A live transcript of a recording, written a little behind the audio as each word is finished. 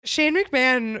Shane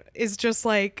McMahon is just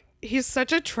like, he's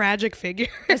such a tragic figure.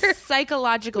 A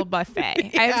psychological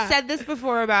buffet. I've said this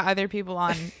before about other people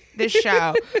on this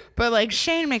show, but like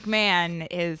Shane McMahon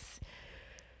is,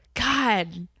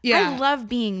 God, Yeah. I love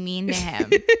being mean to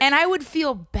him. And I would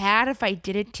feel bad if I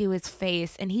did it to his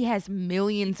face, and he has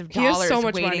millions of He has dollars so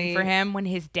much waiting money. for him when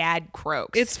his dad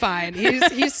croaks. It's fine.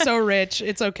 He's so rich.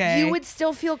 It's okay. You would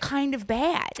still feel kind of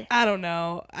bad. I don't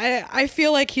know. I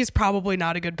feel like he's probably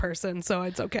not a good person, so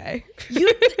it's okay.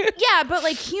 Yeah, but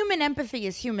like human empathy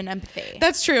is human empathy.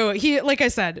 That's true. He, like I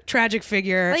said, tragic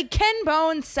figure. Like Ken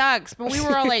Bone sucks, but we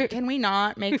were all like, can we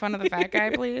not make fun of the fat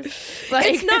guy, please? Like,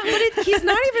 it's not, but he's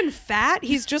not even fat.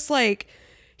 He's just like,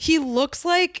 he looks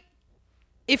like,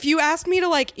 if you asked me to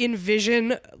like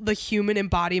envision the human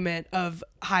embodiment of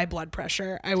high blood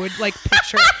pressure, I would like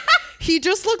picture. He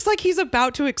just looks like he's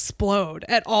about to explode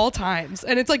at all times,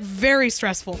 and it's like very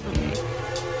stressful for me.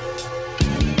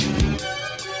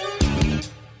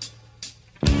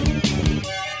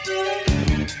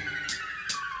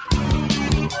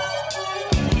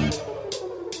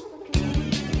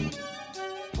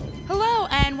 hello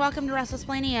and welcome to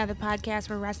WrestleSplania, the podcast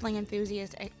where wrestling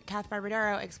enthusiast Kath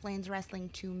Barbadaro explains wrestling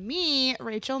to me,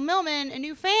 Rachel Millman, a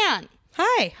new fan.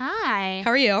 Hi. Hi.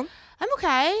 How are you? I'm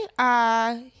okay.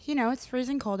 It's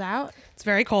freezing cold out. It's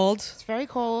very cold. It's very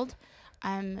cold.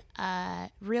 I'm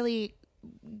really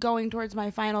going towards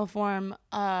my final form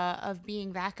of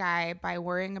being that guy by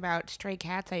worrying about stray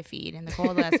cats I feed in the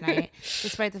cold last night,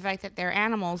 despite the fact that they're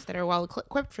animals that are well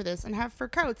equipped for this and have fur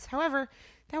coats. However,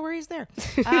 that worry's there.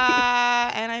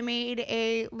 And I made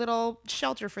a little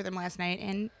shelter for them last night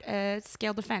and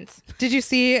scaled a fence. Did you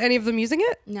see any of them using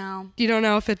it? No. You don't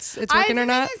know if it's working or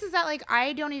not? The thing is that like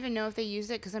I don't even know if they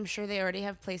use it because I'm sure they already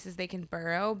have places they can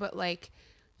burrow, but like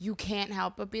you can't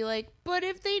help but be like, but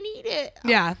if they need it,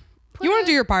 Yeah. put You want a- to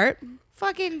do your part.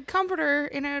 fucking comforter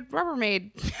in a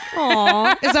Rubbermaid.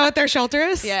 Aw. Is that what their shelter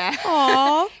is? Yeah.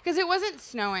 Aw. Because it wasn't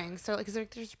snowing, so because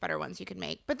there's better ones you could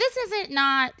make. But this isn't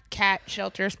not cat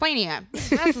shelter Splania.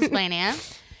 This is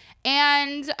Splania.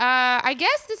 And I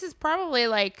guess this is probably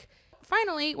like,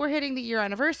 finally, we're hitting the year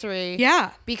anniversary.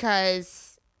 Yeah. Because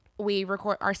we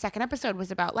record our second episode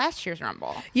was about last year's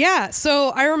Rumble. Yeah. So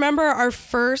I remember our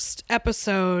first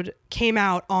episode came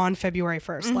out on February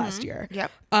 1st last year. Yep.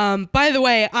 By the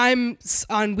way, I'm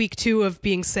on week 2 of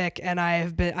being sick, and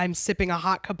I'm sipping a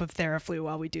hot cup of Theraflu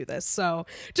while we do this. So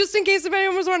just in case if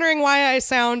anyone was wondering why I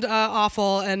sound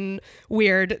awful and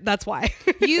weird, that's why.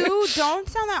 You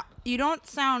don't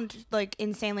sound like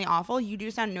insanely awful. You do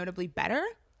sound notably better.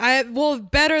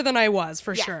 Better than I was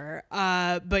for Yeah. sure.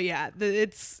 But yeah,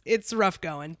 it's rough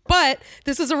going. But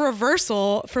this is a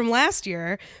reversal from last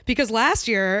year, because last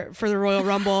year for the Royal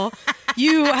Rumble,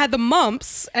 you had the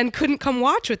mumps and couldn't come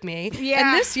watch with me. Yeah.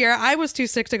 And this year I was too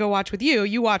sick to go watch with you.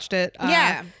 You watched it.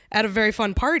 Yeah. At a very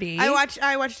fun party. I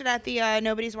watched it at the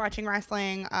Nobody's Watching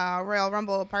Wrestling Royal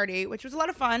Rumble party, which was a lot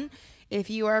of fun. If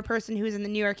you are a person who's in the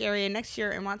New York area next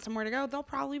year and want somewhere to go, they'll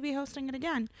probably be hosting it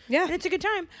again. Yeah. And it's a good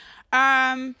time.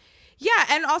 Yeah,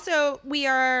 and also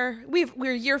we're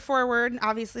year forward.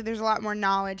 Obviously, there's a lot more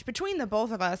knowledge between the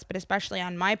both of us, but especially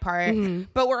on my part. Mm-hmm.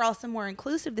 But we're also more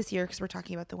inclusive this year because we're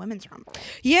talking about the Women's Rumble.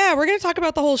 Yeah, we're going to talk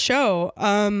about the whole show.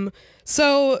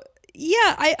 So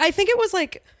yeah, I think it was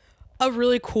like a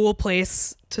really cool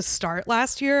place to start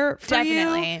last year for you.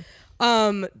 Definitely.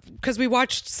 Because we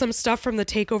watched some stuff from the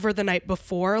takeover the night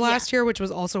before last year, which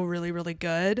was also really, really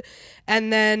good.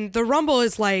 And then the Rumble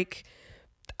is like,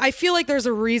 I feel like there's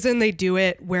a reason they do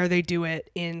it where they do it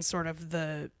in sort of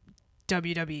the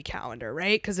WWE calendar,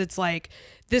 right? Because it's like,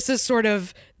 this is sort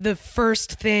of the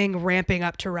first thing ramping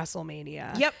up to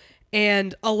WrestleMania. Yep.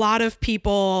 And a lot of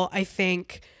people, I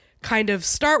think, kind of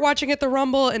start watching at the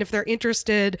Rumble, and if they're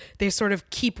interested, they sort of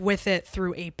keep with it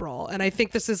through April. And I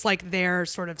think this is like their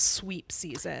sort of sweep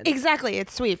season. Exactly. It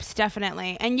sweeps,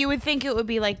 definitely. And you would think it would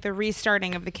be like the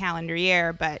restarting of the calendar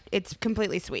year, but it's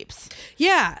completely sweeps.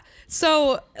 Yeah.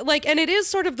 So like, and it is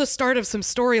sort of the start of some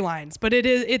storylines, but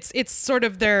it's sort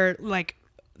of their like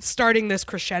starting this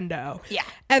crescendo. Yeah.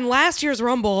 And last year's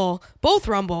Rumble, both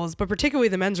Rumbles, but particularly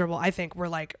the men's Rumble, I think were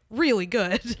like really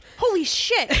good. Holy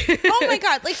shit. Oh my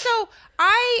God. Like, so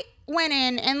I went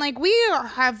in and like we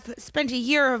have spent a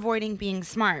year avoiding being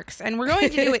smarks and we're going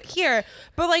to do it here.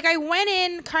 But like I went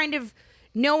in kind of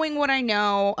knowing what I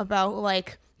know about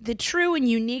like the true and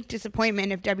unique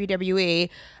disappointment of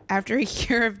WWE after a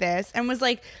year of this and was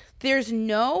like, there's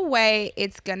no way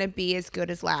it's going to be as good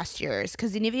as last year's.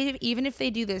 Because even if they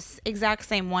do this exact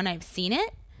same one, I've seen it.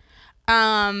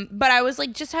 But I was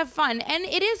like, just have fun. And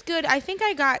it is good. I think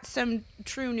I got some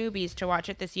true newbies to watch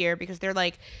it this year because they're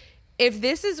like, if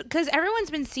this is because everyone's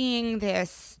been seeing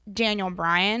this Daniel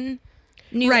Bryan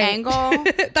new Right. angle.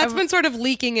 That's been sort of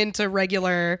leaking into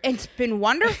regular. It's been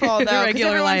wonderful though, because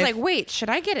regular everyone's life. like, "Wait, should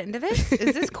I get into this?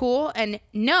 Is this cool?" And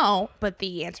no, but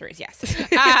the answer is yes. Should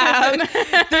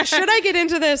I get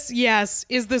into this? Yes.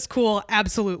 Is this cool?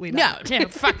 Absolutely not. No,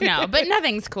 fuck no. But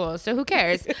nothing's cool, so who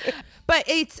cares? But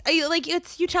it's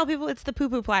you tell people it's the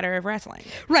poo-poo platter of wrestling.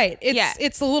 Right.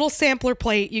 It's a little sampler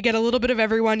plate. You get a little bit of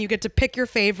everyone. You get to pick your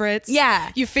favorites.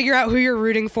 Yeah. You figure out who you're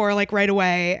rooting for like right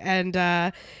away,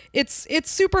 and it's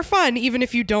super fun even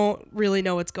if you don't really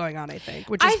know what's going on. I think,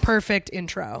 which is perfect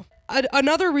intro.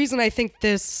 Another reason I think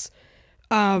this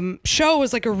show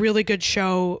was like a really good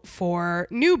show for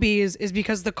newbies is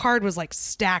because the card was like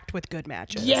stacked with good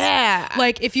matches. Yeah.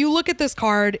 Like if you look at this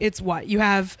card, it's what you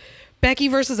have. Becky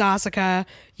versus Asuka.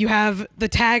 You have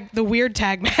the weird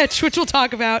tag match, which we'll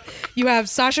talk about. You have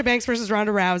Sasha Banks versus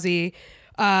Ronda Rousey,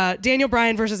 Daniel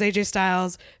Bryan versus AJ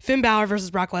Styles, Finn Balor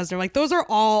versus Brock Lesnar. Like those are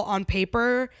all on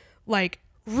paper, like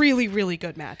really, really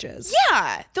good matches.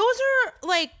 Yeah, those are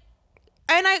like,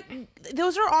 and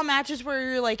those are all matches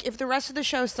where you're like, if the rest of the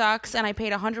show sucks and I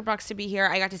paid $100 to be here,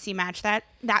 I got to see that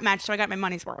match, so I got my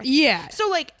money's worth. Yeah. So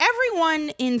like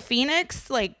everyone in Phoenix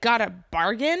like got a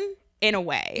bargain. In a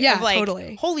way. Yeah, of like,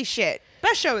 totally. Holy shit.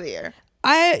 Best show of the year.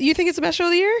 You think it's the best show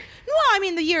of the year? Well, I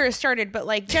mean, the year has started, but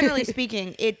like generally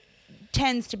speaking, it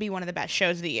tends to be one of the best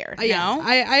shows of the year. Yeah,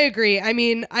 I agree. I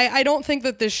mean, I don't think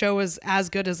that this show was as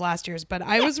good as last year's, but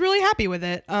I was really happy with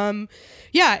it.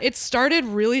 Yeah, it started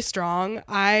really strong.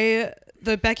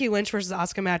 The Becky Lynch versus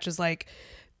Asuka match is like,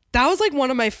 that was like one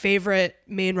of my favorite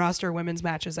main roster women's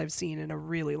matches I've seen in a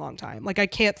really long time. Like I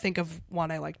can't think of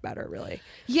one I liked better, really.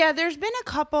 Yeah, there's been a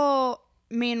couple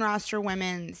main roster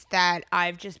women's that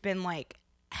I've just been like,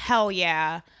 hell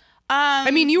yeah.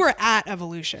 I mean, you were at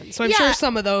Evolution, so I'm sure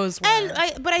some of those were.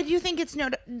 But I do think it's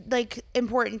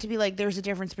important to be like, there's a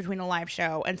difference between a live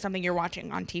show and something you're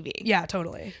watching on TV. Yeah,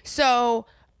 totally. So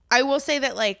I will say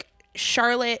that like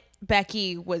Charlotte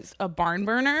Becky was a barn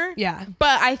burner. Yeah.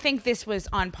 But I think this was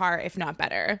on par, if not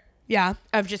better. Yeah.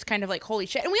 Of just kind of like, holy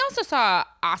shit. And we also saw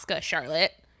Asuka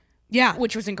Charlotte. Yeah.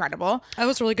 Which was incredible. That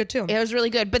was really good too. It was really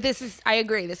good. But I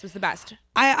agree, this was the best.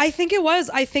 I think it was.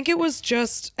 I think it was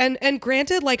just, and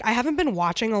granted, like I haven't been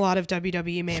watching a lot of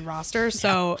WWE main roster,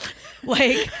 so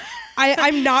like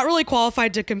I'm not really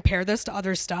qualified to compare this to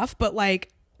other stuff, but like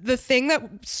the thing that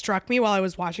struck me while I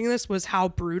was watching this was how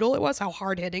brutal it was, how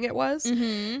hard hitting it was.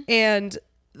 Mm-hmm. And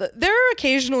there are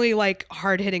occasionally like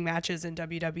hard hitting matches in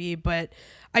WWE, but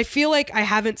I feel like I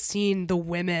haven't seen the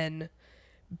women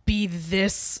be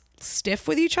this stiff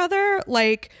with each other.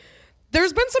 Like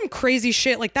there's been some crazy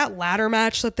shit, like that ladder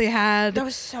match that they had. That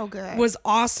was so good. Was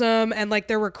awesome. And like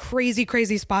there were crazy,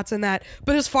 crazy spots in that.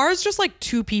 But as far as just like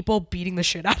two people beating the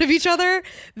shit out of each other,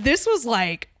 this was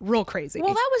like real crazy.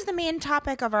 Well, that was the main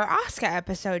topic of our Asuka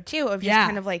episode too, of just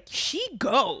kind of like, she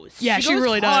goes. Yeah, she goes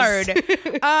really hard.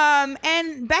 does.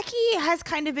 And Becky has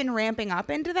kind of been ramping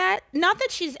up into that. Not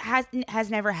that she has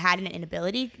never had an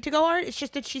inability to go hard. It's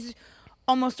just that she's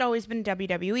almost always been a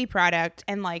WWE product,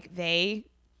 and like they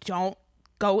don't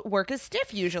go work as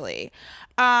stiff usually.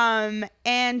 So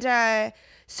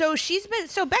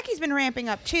Becky's been ramping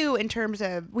up too, in terms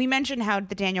of, we mentioned how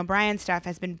the Daniel Bryan stuff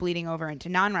has been bleeding over into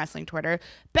non-wrestling Twitter.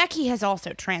 Becky has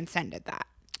also transcended that.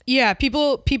 Yeah,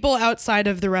 people outside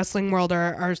of the wrestling world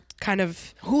are kind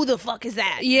of, who the fuck is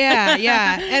that?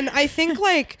 Yeah. And I think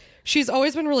like she's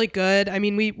always been really good. I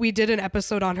mean, we did an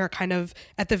episode on her kind of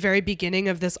at the very beginning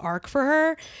of this arc for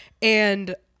her,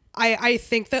 and I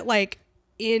think that like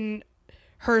in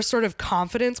her sort of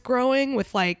confidence growing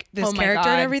with like this character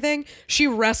and everything, she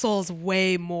wrestles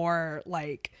way more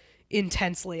like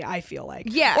intensely, I feel like.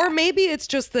 Yeah. Or maybe it's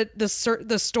just that the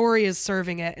story is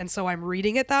serving it, and so I'm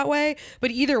reading it that way.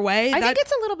 But either way, I think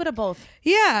it's a little bit of both.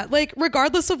 Yeah, like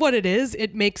regardless of what it is,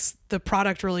 it makes the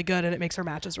product really good, and it makes her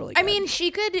matches really good. I mean,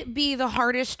 she could be the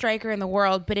hardest striker in the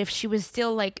world, but if she was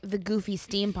still like the goofy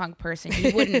steampunk person,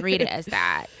 you wouldn't read it as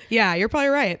that. Yeah, you're probably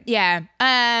right. Yeah.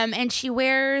 And she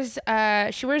wears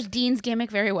Dean's gimmick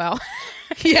very well.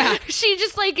 Yeah. She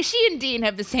and Dean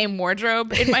have the same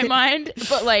wardrobe in my mind,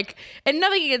 but like, and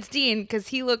nothing against Dean, because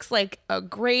he looks like a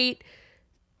great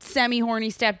semi-horny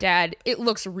stepdad. It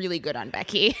looks really good on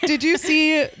Becky. Did you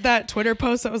see that Twitter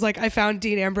post that was like, I found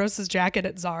Dean Ambrose's jacket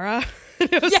at Zara?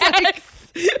 It was yes. like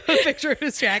a picture of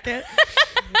his jacket.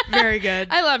 Very good.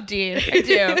 I love Dean. I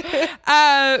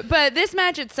do. But this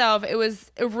match itself, it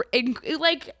was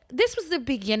like this was the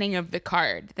beginning of the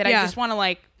card that Yeah. I just want to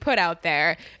like put out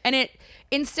there. And it,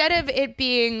 instead of it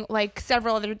being like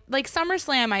several other, like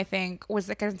SummerSlam, I think was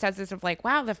the consensus of like,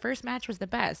 wow, the first match was the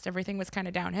best. Everything was kind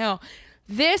of downhill.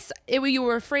 This, you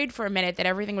were afraid for a minute that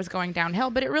everything was going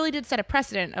downhill, but it really did set a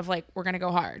precedent of like, we're going to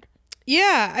go hard.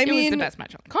 Yeah, I It mean, was the best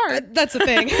match on the card. that's the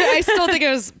thing. I still think it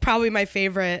was probably my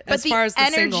favorite as far as the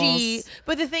singles.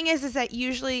 But the thing is that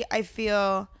usually I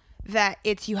feel that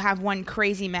it's you have one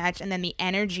crazy match and then the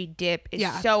energy dip is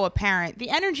so apparent. The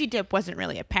energy dip wasn't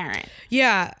really apparent.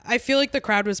 Yeah, I feel like the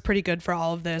crowd was pretty good for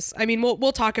all of this. I mean,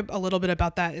 we'll talk a little bit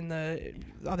about that in the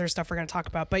other stuff we're going to talk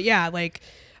about. But yeah, like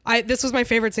this was my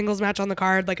favorite singles match on the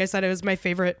card. Like I said, it was my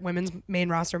favorite women's main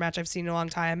roster match I've seen in a long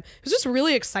time. It was just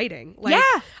really exciting. Like,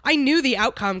 yeah. I knew the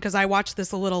outcome because I watched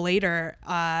this a little later,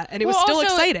 and it was still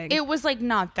also, exciting. It was like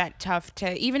not that tough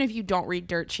to, even if you don't read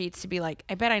dirt sheets, to be like,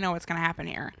 I bet I know what's going to happen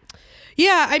here.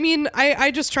 Yeah, I mean, I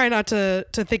just try not to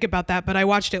think about that, but I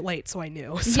watched it late, so I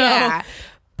knew. So. Yeah.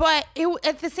 But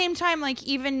at the same time, like,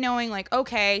 even knowing, like,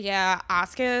 okay, yeah,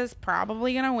 Asuka's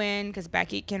probably going to win because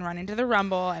Becky can run into the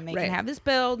Rumble and they can have this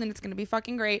build and it's going to be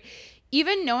fucking great.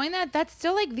 Even knowing that, that's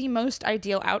still, like, the most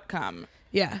ideal outcome.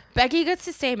 Yeah. Becky gets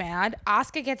to stay mad.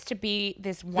 Asuka gets to be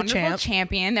this wonderful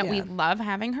champion that we love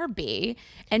having her be.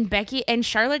 And Becky and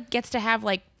Charlotte gets to have,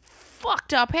 like,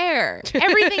 fucked up hair.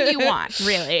 Everything you want,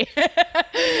 really.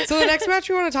 So the next match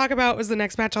we want to talk about was the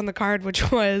next match on the card,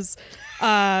 which was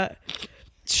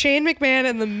Shane McMahon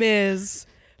and The Miz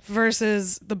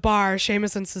versus The Bar,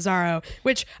 Sheamus and Cesaro,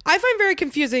 which I find very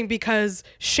confusing because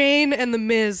Shane and The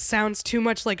Miz sounds too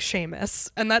much like Sheamus,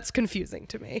 and that's confusing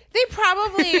to me.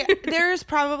 There's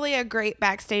probably a great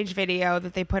backstage video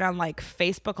that they put on like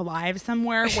Facebook Live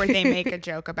somewhere where they make a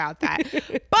joke about that.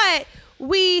 But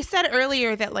we said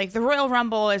earlier that like the Royal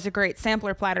Rumble is a great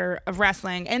sampler platter of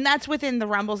wrestling, and that's within the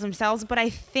Rumbles themselves. But I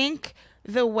think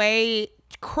the way,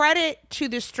 credit to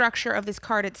the structure of this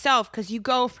card itself, because you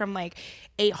go from like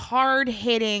a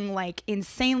hard-hitting, like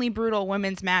insanely brutal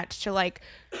women's match to like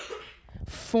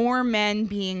 4 men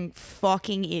being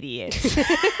fucking idiots.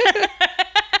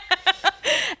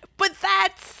 But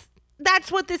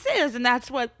that's what this is, and that's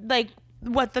what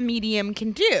the medium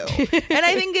can do. And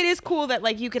I think it is cool that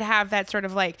like you could have that sort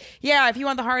of like, yeah, if you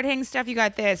want the hard-hitting stuff, you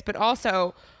got this, but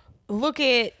also look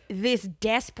at this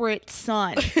desperate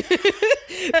son.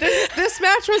 This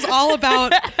match was all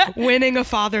about winning a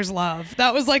father's love.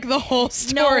 That was like the whole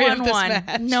story of this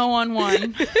match. No one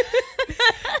won.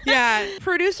 Yeah.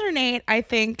 Producer Nate, I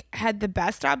think, had the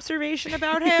best observation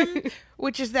about him,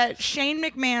 which is that Shane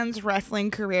McMahon's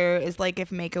wrestling career is like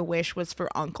if Make-A-Wish was for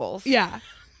uncles. Yeah,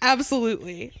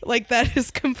 absolutely. Like, that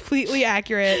is completely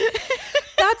accurate.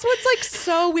 That's what's like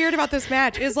so weird about this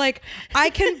match is like I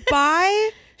can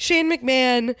buy Shane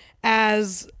McMahon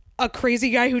as a crazy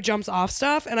guy who jumps off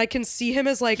stuff, and I can see him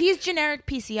as like, he's generic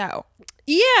PCO.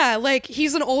 Yeah, like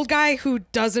he's an old guy who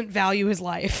doesn't value his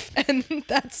life, and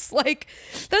that's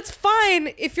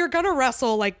fine if you're gonna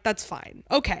wrestle. Like, that's fine.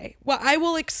 Okay, well, I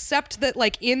will accept that.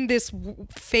 Like, in this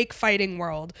fake fighting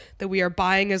world that we are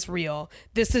buying as real,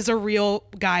 this is a real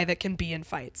guy that can be in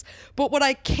fights. But what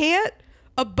I can't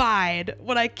abide,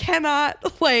 what I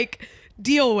cannot like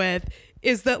deal with,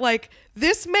 is that like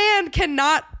this man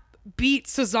cannot beat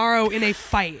Cesaro in a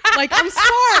fight. Like, I'm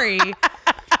sorry.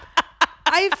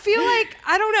 I feel like,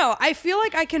 I don't know. I feel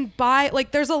like I can buy,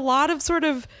 like, there's a lot of sort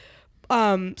of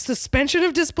suspension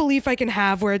of disbelief I can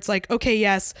have where it's like, okay,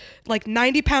 yes, like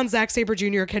 90-pound Zack Sabre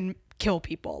Jr. can kill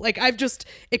people. Like, I've just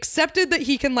accepted that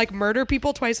he can like murder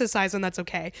people twice his size, and that's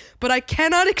okay. But I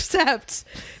cannot accept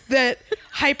that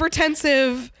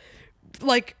hypertensive,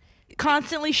 like,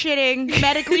 constantly shitting,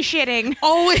 medically shitting,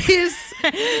 always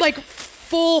like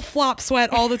full flop sweat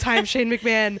all the time, Shane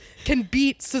McMahon can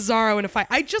beat Cesaro in a fight.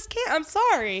 I just can't. I'm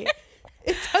sorry.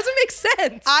 It doesn't make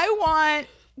sense. I want,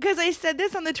 because I said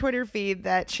this on the Twitter feed,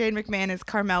 that Shane McMahon is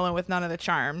Carmella with none of the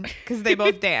charm because they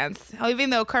both dance. Even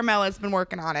though Carmella's been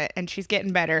working on it and she's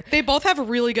getting better. They both have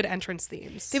really good entrance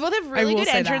themes. They both have really good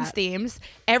entrance themes.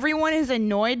 Everyone is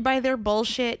annoyed by their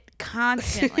bullshit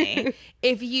constantly.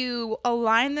 If you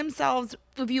align yourselves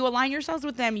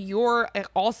with them, you're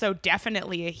also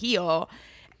definitely a heel.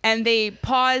 And they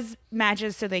pause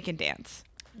matches so they can dance.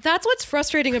 That's what's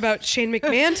frustrating about Shane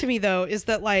McMahon to me, though, is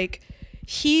that like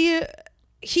he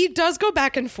does go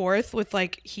back and forth with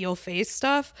like heel face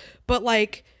stuff, but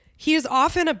like he is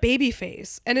often a baby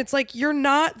face, and it's like, you're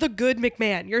not the good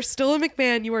McMahon. You're still a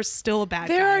McMahon. You are still a bad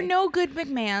guy. There are no good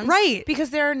McMahons, right?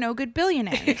 Because there are no good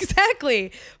billionaires.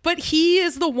 Exactly. But he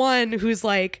is the one who's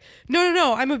like,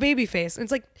 no, I'm a baby face, and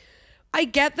it's like, I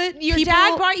get that Your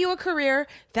dad bought you a career.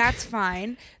 That's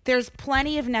fine. There's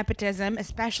plenty of nepotism,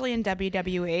 especially in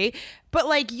WWE. But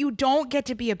like, you don't get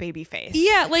to be a babyface.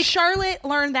 Yeah, like Charlotte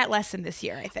learned that lesson this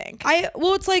year, I think.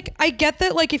 It's like, I get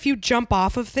that, like, if you jump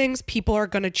off of things, people are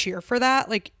gonna cheer for that,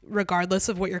 like, regardless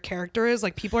of what your character is.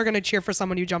 Like, people are gonna cheer for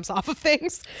someone who jumps off of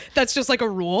things. That's just like a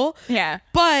rule. Yeah.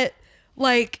 But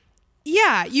like,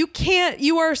 yeah,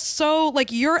 you are so,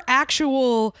 like, your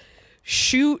actual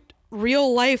shoot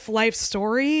real life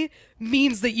story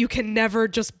means that you can never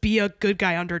just be a good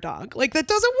guy underdog. Like, that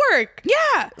doesn't work.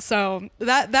 Yeah. So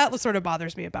that sort of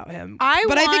bothers me about him. I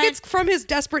think it's from his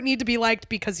desperate need to be liked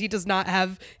because he does not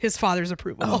have his father's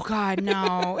approval. Oh God,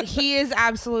 no. He is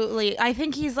absolutely, I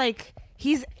think he's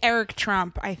Eric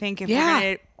Trump. I think if we're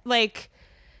gonna, like,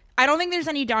 I don't think there's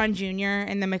any Don Jr.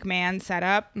 in the McMahon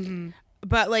setup,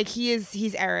 but like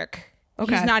he's Eric.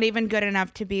 Okay. He's not even good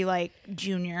enough to be like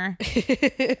Junior.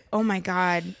 Oh my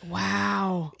God.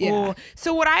 Wow. Yeah. Ooh.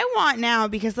 So what I want now,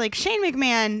 because like Shane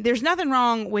McMahon, there's nothing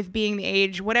wrong with being the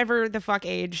age, whatever the fuck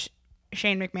age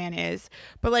Shane McMahon is.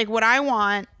 But like what I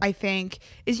want, I think,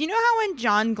 is, you know how when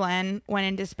John Glenn went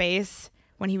into space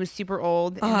when he was super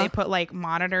old and they put like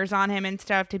monitors on him and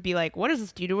stuff to be like, what does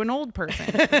this do to an old person?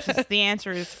 Which is, the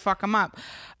answer is fuck him up.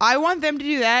 I want them to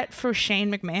do that for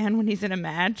Shane McMahon when he's in a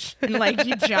match and like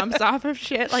he jumps off of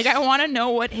shit. Like, I want to know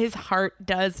what his heart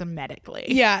does medically.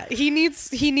 Yeah, he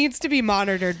needs to be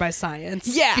monitored by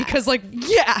science. Yeah. Because like,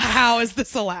 how is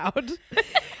this allowed?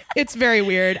 It's very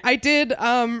weird. I did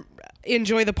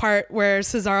enjoy the part where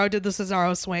Cesaro did the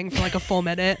Cesaro swing for like a full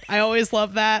minute. I always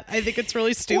love that. I think it's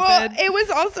really stupid. Well, it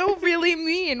was also really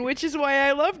mean, which is why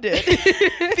I loved it.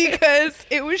 Because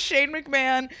it was Shane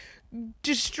McMahon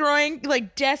destroying,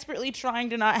 like, desperately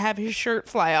trying to not have his shirt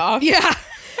fly off. Yeah.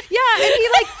 Yeah, and he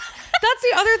like, that's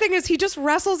the other thing, is he just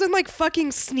wrestles in like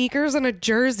fucking sneakers and a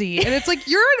jersey. And it's like,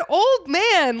 you're an old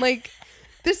man. Like,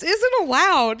 this isn't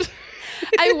allowed.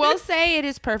 I will say it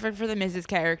is perfect for the Miz's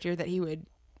character that he would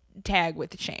tag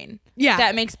with Shane. Yeah,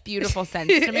 that makes beautiful sense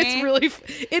to me.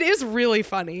 It is really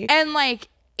funny. And like,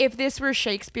 if this were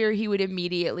Shakespeare, he would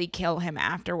immediately kill him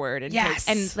afterward and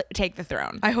take the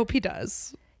throne. I hope he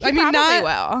does. He probably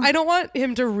will. I don't want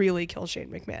him to really kill Shane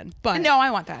McMahon, but no,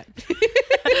 I want that.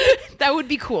 That would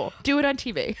be cool. Do it on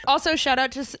TV. Also, shout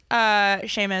out to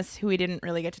Sheamus, who we didn't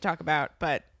really get to talk about,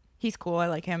 but he's cool. I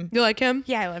like him. You like him?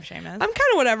 Yeah, I love Sheamus. I'm kind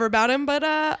of whatever about him, but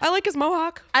I like his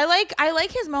mohawk. I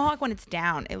like his mohawk when it's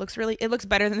down. It looks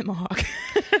better than the mohawk.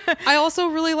 I also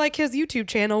really like his YouTube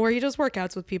channel where he does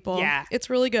workouts with people. Yeah, it's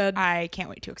really good. I can't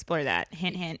wait to explore that.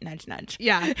 Hint, hint, nudge, nudge.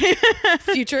 Yeah.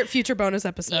 future bonus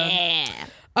episode. Yeah.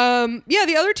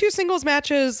 The other two singles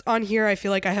matches on here, I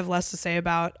feel like I have less to say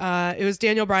about. It was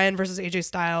Daniel Bryan versus AJ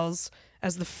Styles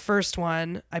as the first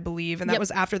one, I believe, and that was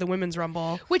after the Women's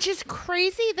Rumble. Which is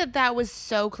crazy that was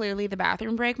so clearly the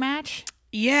bathroom break match.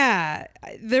 Yeah,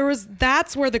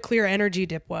 that's where the clear energy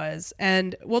dip was,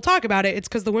 and we'll talk about it. It's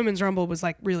because the Women's Rumble was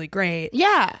like really great.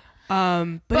 Yeah.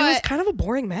 But it was kind of a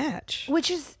boring match.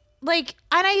 Which is like,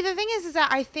 and the thing is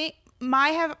that I think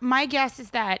my guess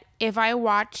is that if I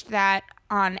watched that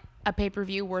on a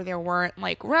pay-per-view where there weren't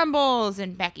like Rumbles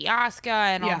and Becky Asuka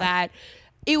and all that,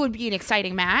 it would be an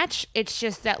exciting match. It's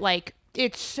just that like,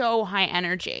 it's so high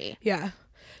energy. Yeah.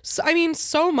 So, I mean,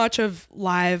 so much of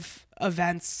live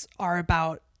events are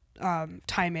about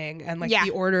timing and like the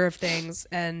order of things.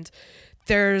 And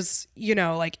there's,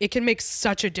 like, it can make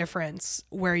such a difference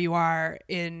where you are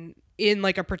in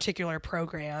like a particular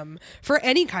program for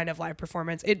any kind of live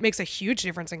performance. It makes a huge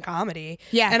difference in comedy.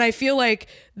 Yeah. And I feel like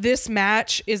this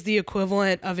match is the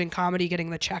equivalent of in comedy getting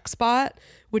the check spot,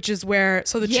 which is where,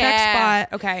 so the check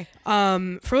spot. Okay.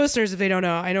 For listeners, if they don't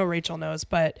know, I know Rachel knows,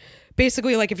 but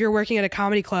basically like if you're working at a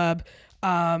comedy club,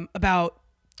 about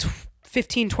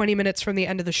 15, 20 minutes from the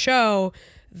end of the show,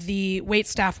 the wait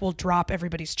staff will drop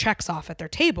everybody's checks off at their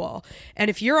table. And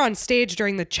if you're on stage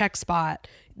during the check spot,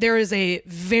 there is a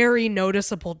very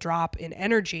noticeable drop in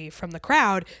energy from the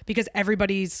crowd because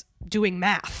everybody's doing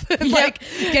math, like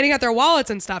getting at their wallets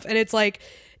and stuff. And it's like,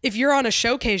 if you're on a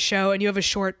showcase show and you have a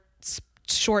short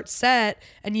set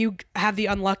and you have the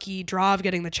unlucky draw of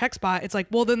getting the check spot, it's like,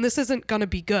 well, then this isn't gonna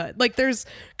be good. Like, there's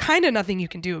kind of nothing you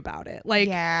can do about it. Like,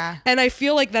 and I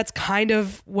feel like that's kind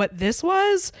of what this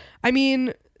was. I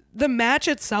mean, the match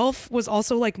itself was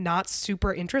also like not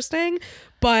super interesting,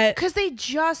 but because they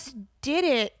just did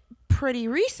it pretty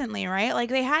recently, right? Like,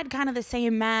 they had kind of the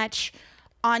same match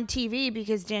on TV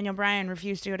because Daniel Bryan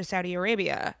refused to go to Saudi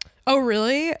Arabia. Oh,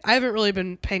 really? I haven't really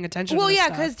been paying attention to this stuff.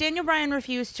 Because Daniel Bryan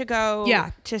refused to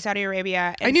go to Saudi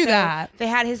Arabia. And I knew that. They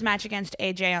had his match against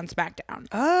AJ on SmackDown.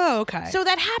 Oh, okay. So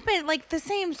that happened, like, the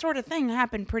same sort of thing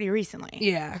happened pretty recently.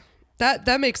 Yeah.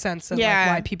 That makes sense. And Yeah.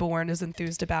 like why people weren't as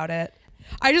enthused about it.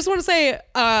 I just want to say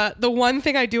the one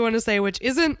thing I do want to say, which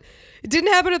it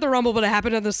didn't happen at the Rumble, but it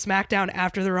happened at the SmackDown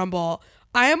after the Rumble.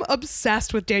 I am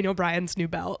obsessed with Daniel Bryan's new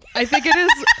belt. I think it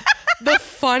is the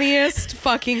funniest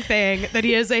fucking thing that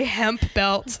he has a hemp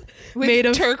belt made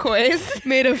of turquoise.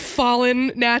 made of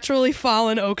naturally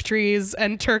fallen oak trees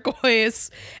and turquoise.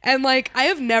 And like, I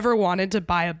have never wanted to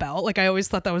buy a belt. Like, I always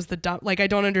thought that was like, I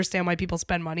don't understand why people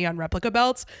spend money on replica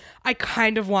belts. I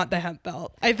kind of want the hemp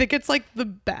belt. I think it's like the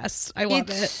best. I love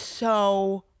It's it.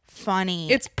 so funny.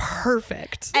 It's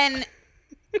perfect. And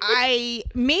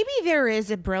maybe there is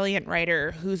a brilliant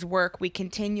writer whose work we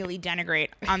continually denigrate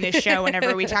on this show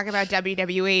whenever we talk about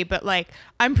WWE, but like,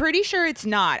 I'm pretty sure it's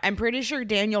not. I'm pretty sure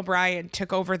Daniel Bryan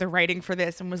took over the writing for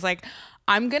this and was like,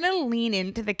 I'm going to lean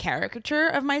into the caricature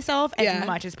of myself as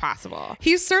much as possible.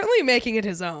 He's certainly making it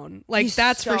his own. Like,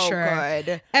 that's so for sure.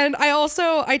 good. And I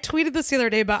tweeted this the other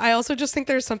day, but I also just think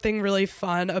there's something really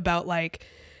fun about like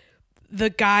the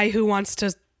guy who wants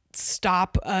to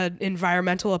stop an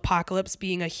environmental apocalypse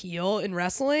being a heel in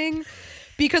wrestling,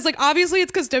 because like obviously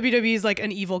it's because WWE is like an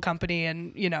evil company,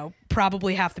 and you know,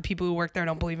 probably half the people who work there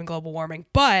don't believe in global warming,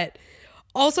 but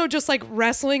also just like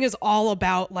wrestling is all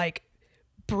about like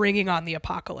bringing on the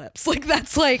apocalypse. Like,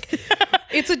 that's like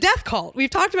it's a death cult. We've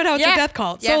talked about how it's a death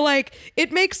cult. So like,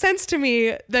 it makes sense to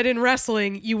me that in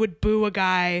wrestling you would boo a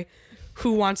guy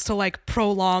who wants to like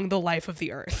prolong the life of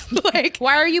the earth. Like,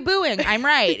 why are you booing? I'm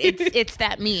right. It's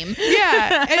that meme.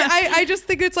 Yeah. And I just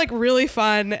think it's like really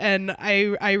fun, and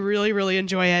I really, really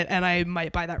enjoy it, and I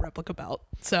might buy that replica belt.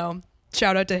 So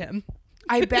shout out to him.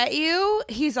 I bet you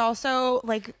he's also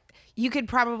like, you could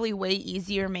probably way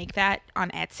easier make that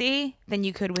on Etsy than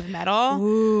you could with metal.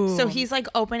 Ooh. So he's like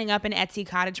opening up an Etsy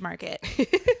cottage market.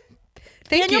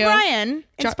 Thank Daniel you. Bryan,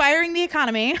 inspiring the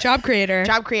economy. Job creator.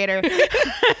 Job creator.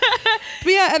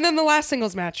 But yeah, and then the last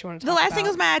singles match you want to talk The last about.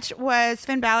 singles match was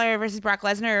Finn Balor versus Brock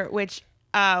Lesnar, which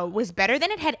was better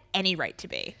than it had any right to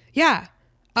be. Yeah.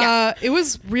 It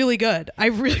was really good. I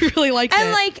really, really liked it.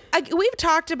 And like, we've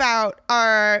talked about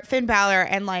our Finn Balor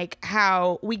and like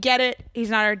how we get it. He's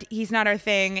not our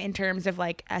thing in terms of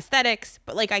like aesthetics,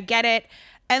 but like, I get it.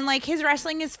 And like, his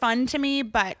wrestling is fun to me,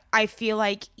 but I feel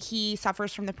like he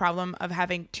suffers from the problem of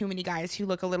having too many guys who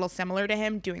look a little similar to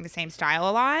him doing the same style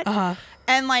a lot. Uh-huh.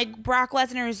 And like, Brock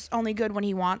Lesnar is only good when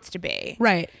he wants to be.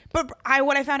 Right. But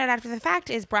what I found out after the fact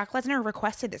is Brock Lesnar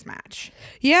requested this match.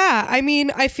 Yeah. I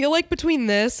mean, I feel like between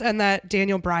this and that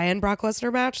Daniel Bryan Brock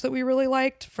Lesnar match that we really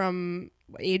liked from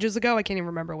ages ago, I can't even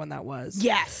remember when that was.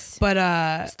 Yes. But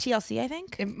It's TLC, I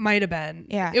think. it might have been.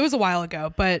 Yeah. It was a while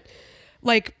ago, but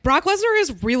like, Brock Lesnar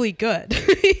is really good.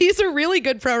 He's a really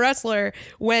good pro wrestler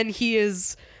when he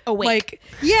is Awake. like,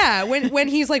 yeah, when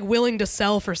he's like willing to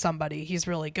sell for somebody, he's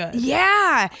really good.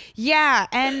 Yeah.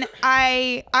 And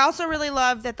I also really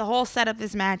love that the whole setup of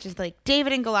this match is like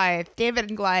David and Goliath.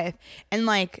 And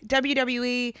like,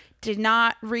 WWE did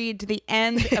not read to the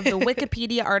end of the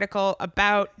Wikipedia article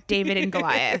about David and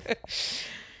Goliath.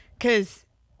 Because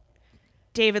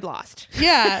David lost.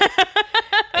 Yeah.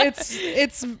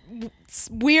 It's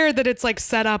weird that it's like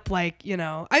set up like, you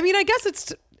know, I mean, I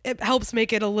guess it helps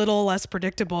make it a little less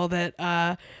predictable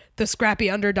that the scrappy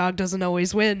underdog doesn't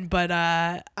always win, but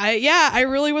I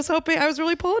really was hoping, I was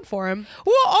really pulling for him.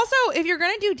 Well, also, if you're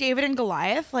gonna do David and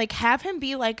Goliath, like, have him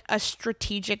be like a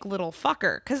strategic little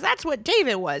fucker, because that's what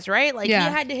David was, right? Like, Yeah.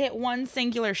 he had to hit one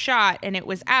singular shot and it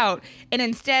was out, and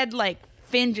instead, like,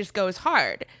 Finn just goes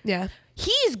hard. Yeah.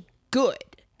 He's good.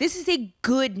 This is a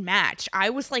good match. I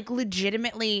was like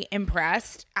legitimately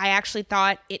impressed. I actually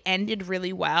thought it ended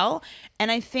really well.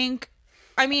 And I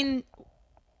mean,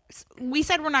 we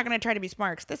said we're not going to try to be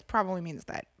smart, 'cause this probably means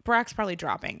that Brock's probably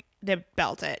dropping the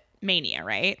belt at Mania,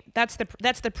 right? That's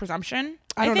the presumption,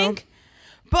 I don't think. know.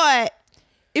 But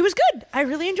it was good. I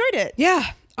really enjoyed it.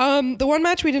 Yeah. The one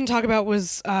match we didn't talk about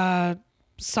was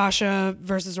Sasha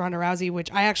versus Ronda Rousey,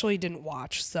 which I actually didn't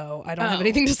watch, so I don't have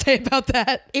anything to say about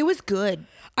that. It was good.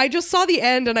 I just saw the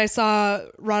end, and I saw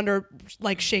Ronda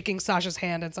like shaking Sasha's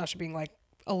hand, and Sasha being like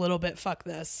a little bit, fuck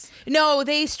this. No,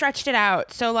 they stretched it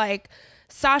out. So like,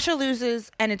 Sasha loses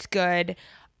and it's good.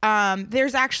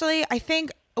 There's actually, I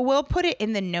think we'll put it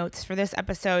in the notes for this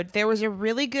episode. There was a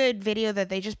really good video that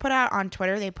they just put out on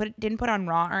Twitter. They didn't put on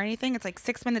Raw or anything. It's like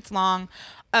 6 minutes long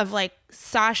of like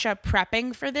Sasha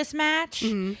prepping for this match.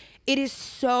 Mm-hmm. It is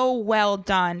so well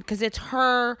done because it's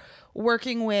her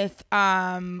working with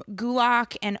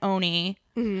Gulak and Oni.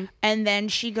 Mm-hmm. And then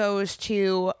she goes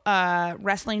to a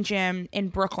wrestling gym in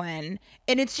Brooklyn.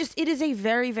 And it is a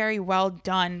very, very well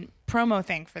done promo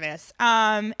thing for this.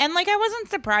 And like I wasn't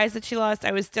surprised that she lost.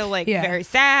 I was still like Yeah. very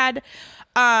sad.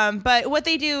 But what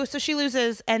they do, so she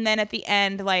loses, and then at the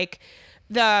end, like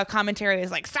the commentary is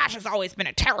like, Sasha's always been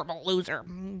a terrible loser.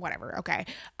 Whatever. Okay.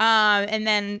 And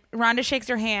then Ronda shakes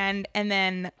her hand, and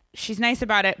then she's nice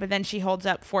about it, but then she holds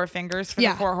up 4 fingers for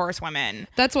Yeah. the 4 horsewomen.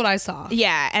 That's what I saw.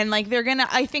 Yeah, and like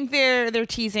I think they're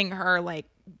teasing her, like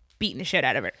beating the shit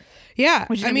out of her. Yeah.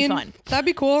 Which is I gonna be mean, fun. that'd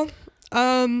be cool.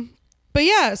 But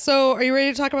yeah, so are you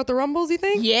ready to talk about the Rumbles, you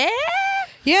think? Yeah.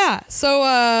 Yeah.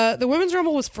 So the Women's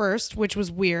Rumble was first, which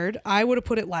was weird. I would have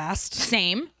put it last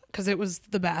Same. because it was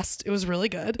the best. It was really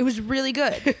good. It was really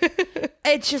good.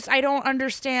 It's just I don't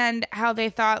understand how they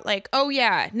thought like, oh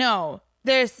yeah, no,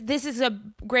 this is a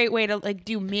great way to like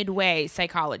do midway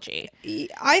psychology.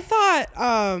 I thought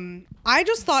I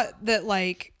just thought that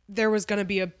like there was gonna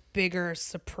be a bigger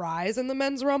surprise in the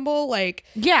Men's Rumble. Like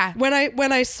Yeah. when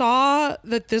I saw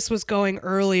that this was going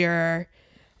earlier,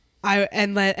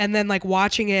 and then like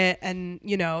watching it, and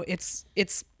you know it's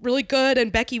really good,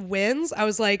 and Becky wins. I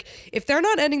was like, if they're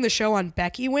not ending the show on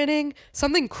Becky winning,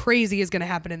 something crazy is gonna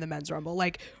happen in the Men's Rumble.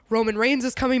 Like Roman Reigns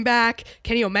is coming back,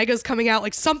 Kenny Omega's coming out,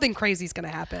 like something crazy is gonna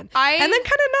happen. And then kind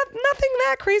of nothing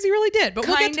that crazy really did, but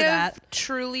we'll get to that.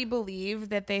 Truly believe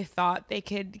that they thought they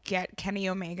could get Kenny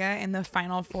Omega in the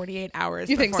final 48 hours.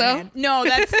 You think so? beforehand. No,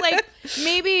 that's like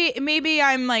maybe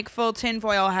I'm like full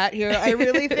tinfoil hat here. I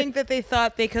really think that they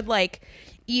thought they could like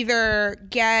either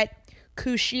get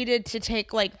Kushida to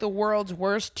take like the world's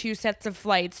worst 2 sets of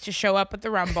flights to show up at the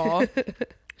Rumble,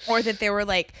 or that they were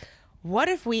like, what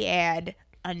if we add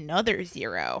another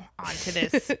 0 onto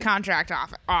this contract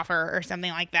offer or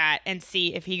something like that and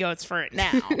see if he goes for it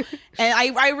now.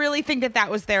 And I really think that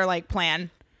was their like plan.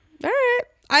 All right.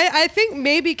 I think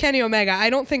maybe Kenny Omega. I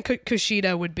don't think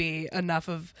Kushida would be enough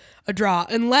of a draw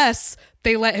unless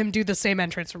they let him do the same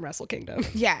entrance from Wrestle Kingdom.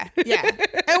 Yeah.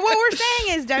 And what we're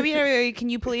saying is, WWE, can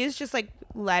you please just like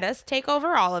let us take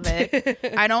over all of it?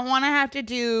 I don't want to have to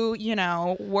do,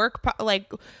 work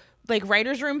like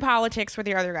writer's room politics with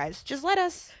your other guys. Just let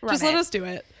us run Just let us do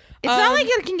it. It's not like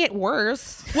it can get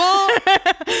worse. Well,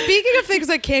 speaking of things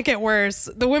that can't get worse,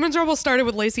 the Women's Rumble started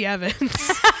with Lacey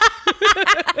Evans.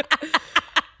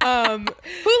 Who,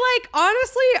 like,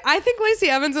 honestly, I think Lacey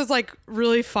Evans is like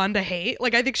really fun to hate.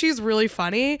 Like, I think she's really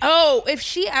funny. Oh, if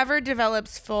she ever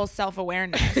develops full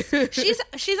self-awareness,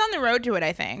 she's on the road to it,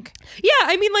 I think. Yeah,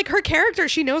 I mean, like, her character,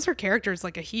 she knows her character is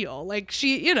like a heel. Like,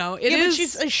 she, it is. But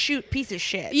she's a shoot piece of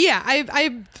shit. Yeah,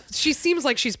 she seems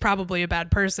like she's probably a bad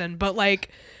person, but like,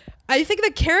 I think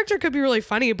the character could be really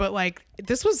funny, but like,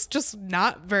 this was just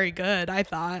not very good, I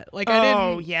thought. Like,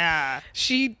 yeah.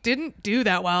 She didn't do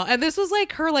that well. And this was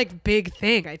like her like big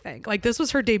thing, I think. Like, this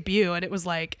was her debut, and it was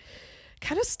like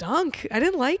kind of stunk. I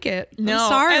didn't like it. No. I'm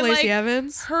sorry, And, Lacey like,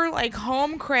 Evans. Her like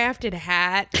home crafted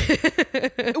hat.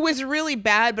 It was really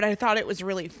bad, but I thought it was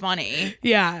really funny.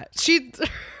 Yeah.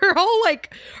 Her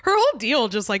whole deal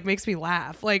just like makes me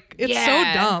laugh. Like, it's so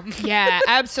dumb. Yeah,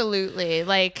 absolutely.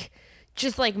 Like,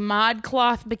 just like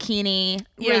ModCloth bikini,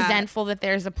 Yeah. resentful that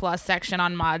there's a plus section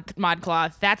on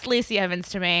ModCloth. That's Lacey Evans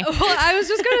to me. Well, I was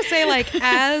just gonna say, like,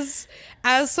 as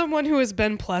someone who has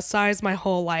been plus size my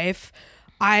whole life,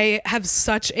 I have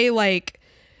such a like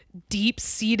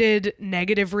deep-seated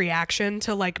negative reaction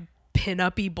to like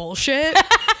pin-up-y bullshit.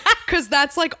 Because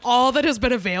that's like all that has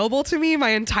been available to me my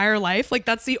entire life. Like,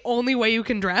 that's the only way you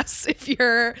can dress if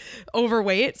you're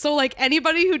overweight. So like,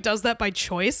 anybody who does that by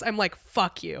choice, I'm like,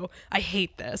 fuck you. I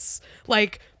hate this.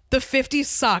 Like, the 50s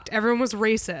sucked. Everyone was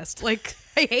racist. Like,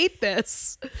 I hate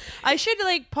this. I should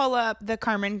like pull up the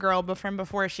Carmen girl from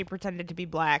before she pretended to be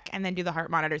black, and then do the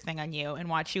heart monitor thing on you and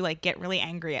watch you like get really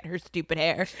angry at her stupid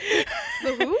hair.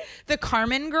 The who? The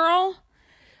Carmen girl.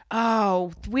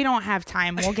 Oh, we don't have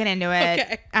time. We'll get into it.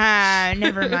 Okay.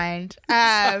 Never mind.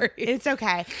 Sorry. It's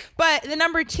okay. But the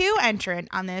number 2 entrant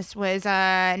on this was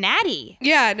Natty.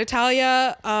 Yeah,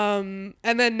 Natalia. And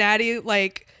then Natty,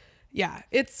 like, yeah,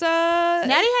 it's Natty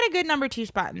had a good number 2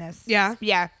 spot in this. Yeah.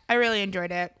 Yeah, I really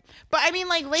enjoyed it. But I mean,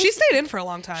 like, she stayed in for a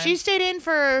long time. She stayed in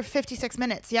for 56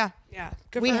 minutes. Yeah. Yeah,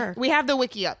 good for her. We have the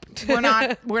wiki up. We're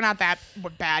not that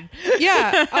bad.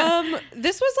 Yeah.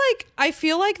 This was like, I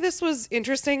feel like this was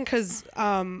interesting because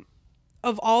of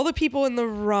all the people in the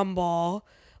Rumble,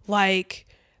 like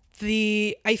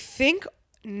I think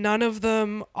none of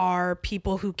them are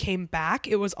people who came back.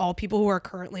 It was all people who are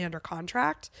currently under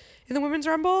contract in the Women's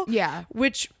Rumble. Yeah.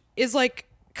 Which is like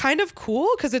kind of cool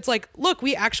because it's like, look,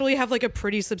 we actually have like a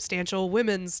pretty substantial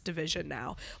women's division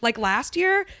now. Like last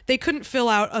year, they couldn't fill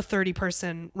out a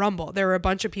 30-person Rumble. There were a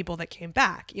bunch of people that came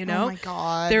back, you know? Oh my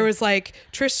God. There was like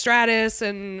Trish Stratus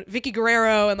and Vicky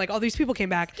Guerrero and like all these people came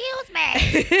back. Excuse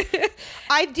me.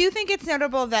 I do think it's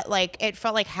notable that like it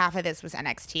felt like half of this was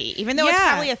NXT, even though it's Yeah.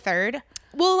 probably a third.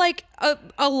 Well, like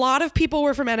a lot of people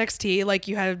were from NXT. Like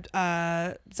you had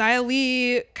Xia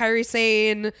Li, Kairi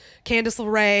Sane, Candice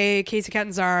LeRae, Casey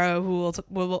Catanzaro, who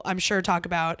we'll I'm sure talk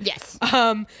about. Yes.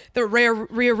 The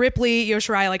Rhea Ripley, Io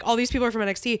Shirai, like all these people are from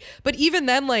NXT. But even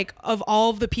then, like of all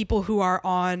of the people who are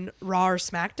on Raw or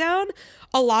SmackDown,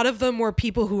 a lot of them were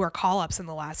people who are call-ups in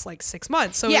the last like 6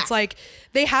 months. So Yeah. it's like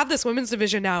they have this women's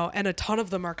division now, and a ton of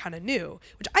them are kind of new,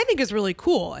 which I think is really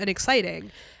cool and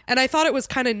exciting. And I thought it was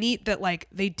kind of neat that like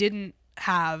they didn't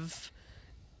have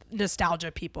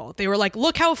nostalgia people. They were like,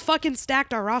 look how fucking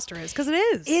stacked our roster is, because it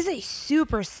is. Is a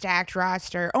super stacked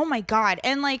roster. Oh my God.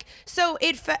 And like, so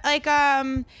it like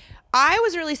I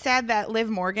was really sad that Liv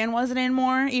Morgan wasn't in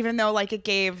more, even though like it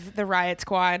gave the Riot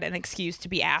Squad an excuse to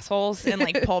be assholes and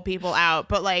like pull people out.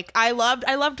 But like I loved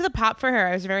the pop for her.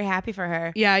 I was very happy for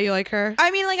her. Yeah, you like her? I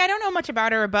mean, like I don't know much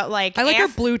about her, but like I like her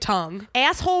blue tongue.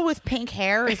 Asshole with pink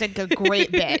hair is like a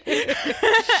great bit.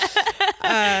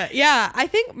 Yeah, I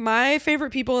think my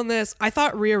favorite people in this, I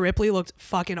thought Rhea Ripley looked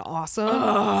fucking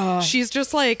awesome. She's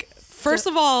just like, first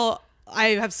of all,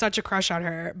 I have such a crush on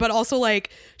her, but also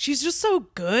like she's just so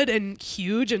good and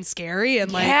huge and scary,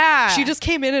 and like Yeah. she just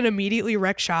came in and immediately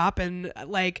wrecked shop. And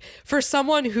like for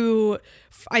someone who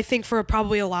I think for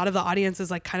probably a lot of the audience is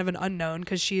like kind of an unknown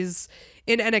because she's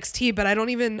in NXT, but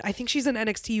I think she's in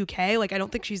NXT UK. Like I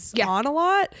don't think she's on a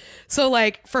lot. So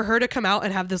like for her to come out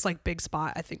and have this like big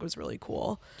spot, I think was really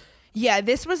cool. Yeah,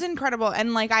 this was incredible.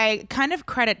 And like I kind of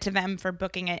credit to them for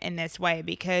booking it in this way,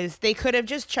 because they could have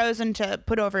just chosen to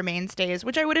put over mainstays,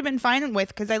 which I would have been fine with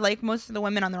because I like most of the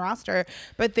women on the roster,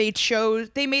 but they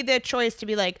made the choice to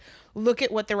be like, look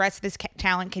at what the rest of this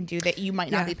talent can do that you might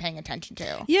not be paying attention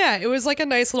to. Yeah, it was like a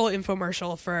nice little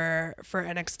infomercial for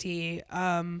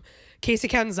NXT. Casey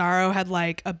Catanzaro had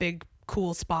like a big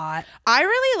cool spot. I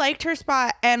really liked her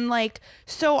spot, and like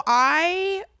so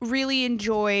I really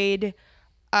enjoyed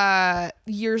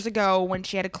years ago when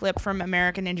she had a clip from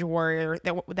American Ninja Warrior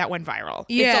that went viral.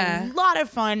 Yeah. It's a lot of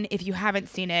fun. If you haven't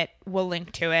seen it, we'll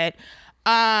link to it.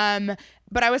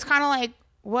 But I was kind of like,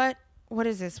 what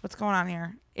is this? What's going on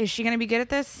here? Is she going to be good at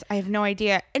this? I have no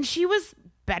idea. And she was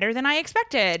better than I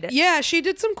expected. Yeah, she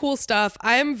did some cool stuff.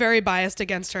 I am very biased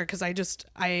against her because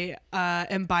I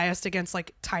am biased against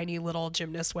like tiny little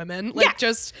gymnast women. Like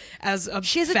just as a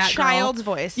she has fat a child's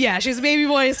voice. Yeah, she's a baby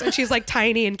voice and she's like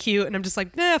tiny and cute, and I'm just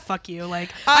like, fuck you.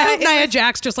 Like I hope Nia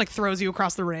Jax just like throws you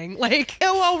across the ring. Like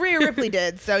well, Rhea Ripley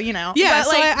did, so you know. Yeah,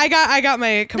 but, so like, I got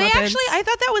my comeuppance. I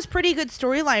thought that was pretty good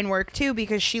storyline work too,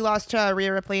 because she lost to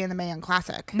Rhea Ripley in the Mae Young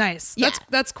Classic. Nice. Yeah.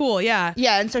 That's cool. Yeah.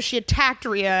 Yeah, and so she attacked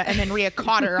Rhea, and then Rhea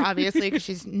caught her, obviously, because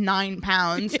she's 9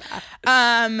 pounds.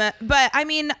 Yeah. But I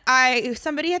mean,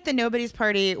 somebody at the Nobody's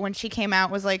Party when she came out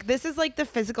was like, this is like the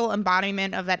physical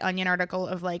embodiment of that Onion article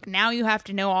of like, now you have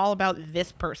to know all about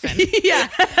this person. Yeah.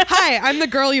 Hi, I'm the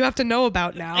girl you have to know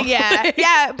about now. Yeah.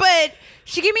 Yeah, but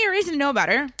she gave me a reason to know about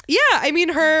her. Yeah, I mean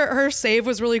her save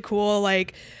was really cool.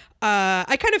 Like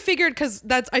I kind of figured, because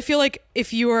I feel like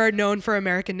if you are known for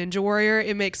American Ninja Warrior,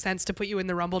 it makes sense to put you in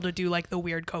the Rumble to do like the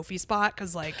weird Kofi spot,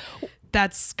 because like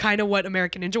that's kind of what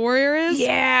American Ninja Warrior is.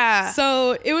 Yeah.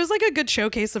 So it was like a good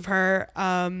showcase of her.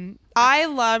 I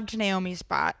loved Naomi's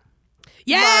spot.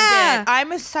 Yeah. Loved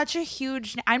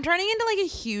it. I'm turning into like a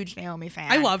huge Naomi fan.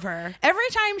 I love her. Every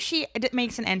time she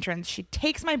makes an entrance, she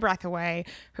takes my breath away.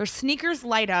 Her sneakers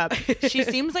light up. She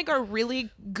seems like a really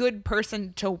good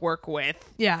person to work with.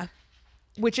 Yeah.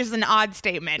 Which is an odd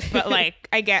statement, but like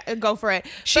go for it.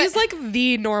 She's like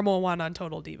the normal one on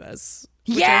Total Divas.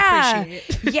 Which Yeah. I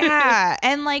appreciate. Yeah.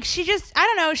 And like she just, I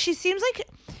don't know, she seems like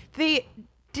the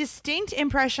distinct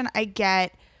impression I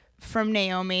get from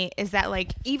Naomi is that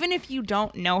like, even if you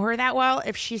don't know her that well,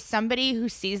 if she's somebody who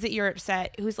sees that you're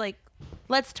upset, who's like,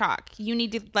 let's talk, you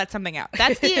need to let something out.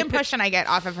 That's the impression I get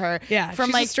off of her. Yeah, from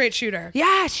she's like a straight shooter.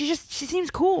 Yeah, she seems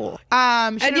cool.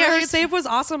 And yeah, her save was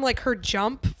awesome. Like her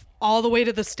jump all the way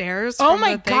to the stairs. Oh from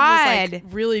my the thing God. was like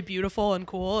really beautiful and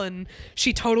cool, and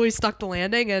she totally stuck the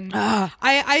landing. And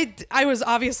I was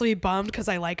obviously bummed because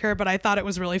I like her, but I thought it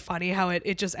was really funny how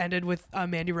it just ended with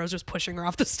Mandy Rose just pushing her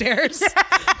off the stairs.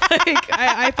 Like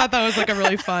I thought that was like a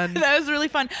really fun. That was really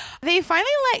fun. They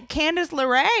finally let Candice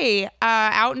LeRae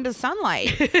out into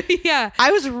sunlight. Yeah,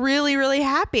 I was really, really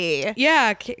happy.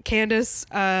 yeah. Candice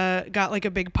got like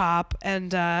a big pop,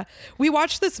 and we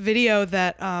watched this video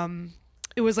that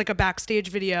it was like a backstage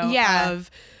video Yeah.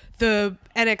 of the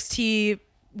NXT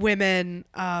women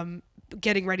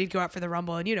getting ready to go out for the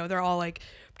Rumble, and they're all like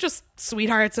just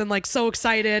sweethearts and like so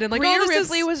excited, and like Rhea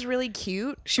Ripley was really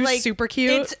cute. She was like, super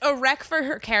cute. It's a wreck for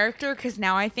her character because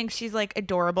now I think she's like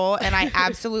adorable, and I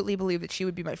absolutely believe that she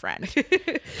would be my friend.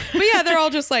 But yeah, they're all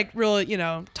just like real,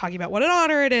 talking about what an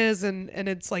honor it is, and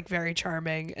it's like very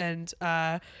charming, and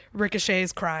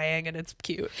Ricochet's crying, and it's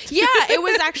cute. Yeah, it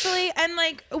was actually, and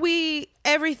like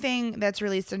everything that's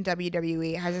released in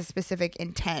WWE has a specific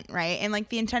intent, right? And like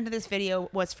the intent of this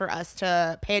video was for us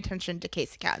to pay attention to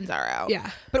Casey Catanzaro. Yeah.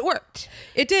 But it worked.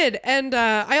 It did, and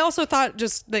I also thought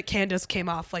just that Candice came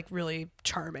off like really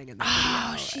charming in the video.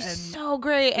 Oh, she's so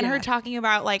great. And her talking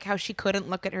about like how she couldn't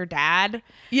look at her dad.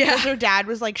 Yeah. Because her dad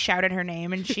was like shouting her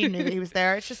name and she knew that he was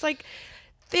there. It's just like,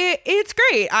 it's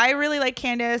great. I really like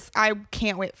Candice. I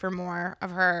can't wait for more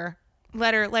of her.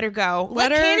 Let her go.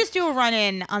 Let Candice do a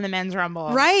run-in on the men's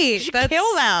Rumble. Right. She should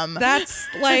kill them. That's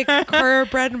like her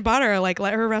bread and butter. Like,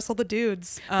 let her wrestle the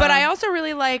dudes. But I also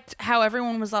really liked how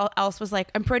everyone else was like,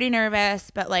 I'm pretty nervous,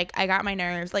 but like I got my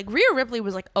nerves. Like Rhea Ripley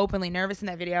was like openly nervous in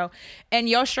that video, and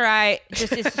Io Shirai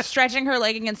just is stretching her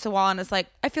leg against the wall and is like,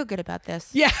 I feel good about this.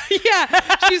 Yeah.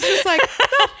 She's just like,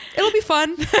 no, it'll be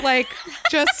fun. Like,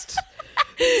 just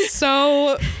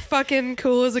so fucking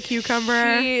cool as a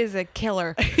cucumber. She is a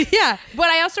killer. Yeah. But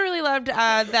I also really loved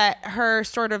that her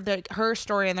her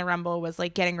story in the Rumble was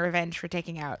like getting revenge for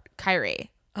taking out Kyrie.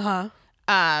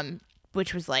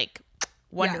 Which was like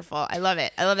wonderful. Yeah. I love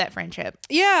it. I love that friendship.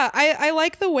 Yeah, I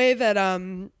like the way that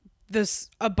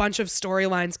a bunch of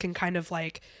storylines can kind of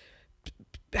like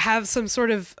have some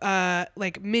sort of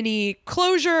like mini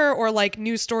closure, or like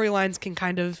new storylines can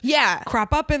kind of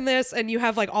crop up in this, and you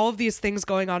have like all of these things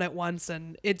going on at once,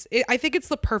 and I think it's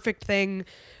the perfect thing.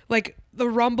 Like the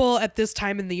Rumble at this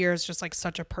time in the year is just like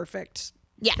such a perfect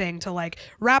thing to like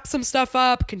wrap some stuff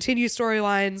up, continue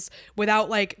storylines without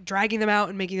like dragging them out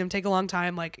and making them take a long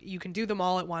time. Like you can do them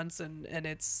all at once, and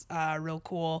it's real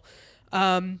cool.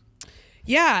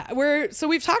 Yeah,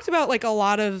 we've talked about like a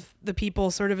lot of the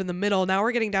people sort of in the middle. Now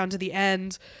we're getting down to the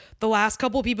end. The last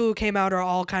couple of people who came out are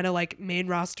all kind of like main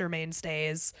roster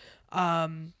mainstays.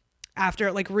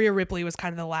 After like Rhea Ripley was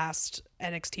kind of the last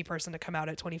NXT person to come out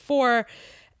at 24.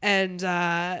 And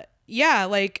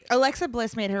like Alexa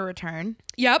Bliss made her return.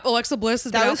 Yep, Alexa Bliss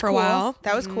has been out for a while.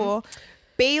 That was cool.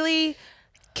 Bayley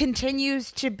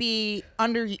continues to be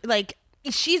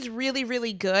she's really,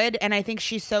 really good, and I think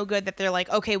she's so good that they're like,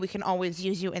 okay, we can always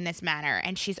use you in this manner,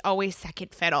 and she's always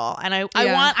second fiddle. And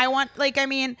I want like, I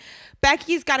mean,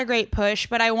 Becky's got a great push,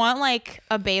 but I want like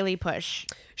a Bayley push.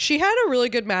 She had a really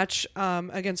good match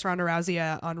against Ronda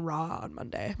Rousey on Raw on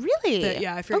Monday. Really?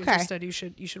 If you're interested, you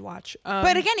should watch.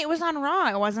 But again, it was on Raw.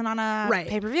 It wasn't on a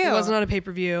pay-per-view. It wasn't on a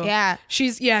pay-per-view. Yeah.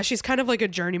 She's kind of like a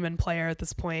journeyman player at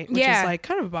this point, which is like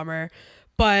kind of a bummer.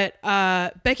 But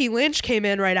Becky Lynch came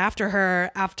in right after her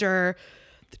after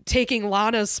taking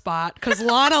Lana's spot, because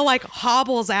Lana like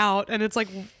hobbles out, and it's like,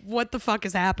 what the fuck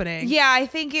is happening? Yeah, I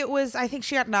think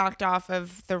she got knocked off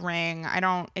of the ring. I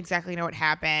don't exactly know what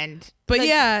happened. But like,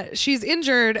 yeah, she's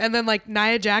injured, and then like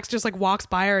Nia Jax just like walks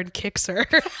by her and kicks her.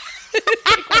 It's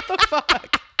like, what the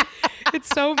fuck? It's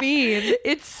so mean.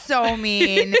 It's so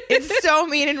mean. It's so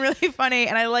mean and really funny.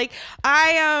 And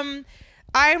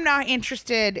I'm not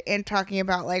interested in talking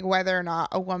about like whether or not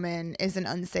a woman is an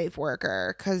unsafe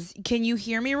worker, because can you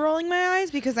hear me rolling my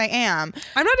eyes? Because I am.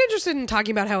 I'm not interested in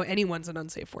talking about how anyone's an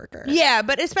unsafe worker. Yeah,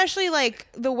 but especially like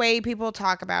the way people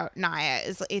talk about Nia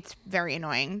it's very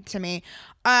annoying to me.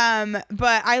 But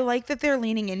I like that they're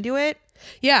leaning into it.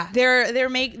 Yeah,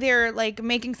 they're like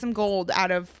making some gold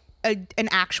out of an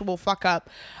actual fuck up.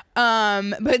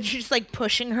 But just like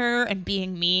pushing her and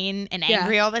being mean and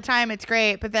angry all the time. It's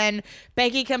great. But then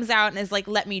Becky comes out and is like,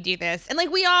 let me do this. And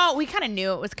like we kind of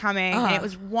knew it was coming, and it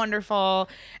was wonderful.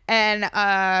 And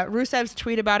Rusev's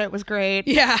tweet about it was great.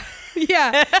 Yeah.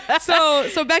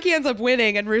 So Becky ends up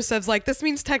winning, and Rusev's like, this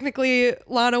means technically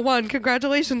Lana won.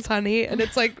 Congratulations, honey. And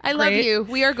it's like, I love you.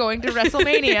 We are going to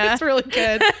WrestleMania. It's really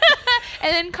good.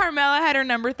 And then Carmella had her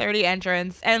number 30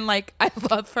 entrance, and like, I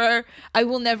love her. I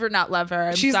will never not love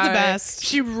her. She's the best.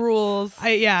 She rules.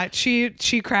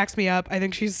 She cracks me up. I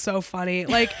think she's so funny.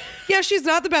 Like, yeah, she's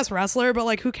not the best wrestler, but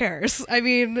like, who cares? I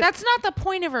mean, that's not the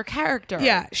point of her character.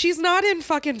 Yeah, she's not in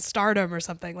fucking Stardom or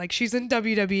something. Like, she's in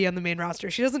WWE on the main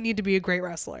roster. She doesn't need to be a great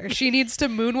wrestler. She needs to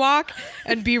moonwalk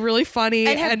and be really funny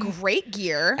and have great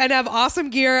gear and have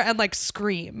awesome gear and like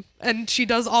scream. And she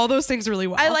does all those things really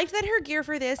well. I like that her gear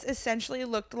for this essentially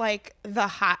looked like the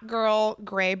hot girl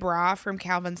gray bra from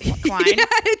Calvin Klein. Yeah,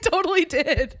 it totally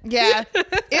did. Yeah.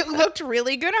 It looked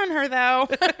really good on her though.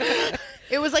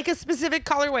 It was like a specific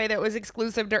colorway that was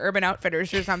exclusive to Urban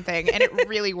Outfitters or something, and it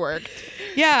really worked.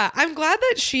 Yeah, I'm glad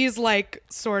that she's like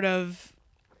sort of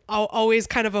always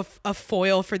kind of a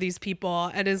foil for these people,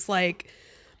 and is like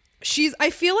I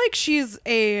feel like she's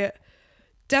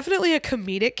definitely a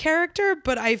comedic character,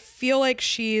 but I feel like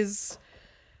she's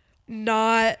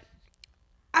not,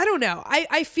 I don't know.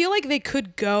 I feel like they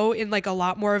could go in like a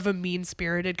lot more of a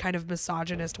mean-spirited kind of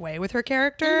misogynist way with her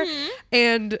character.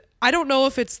 And I don't know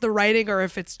if it's the writing or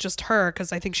if it's just her,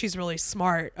 because I think she's really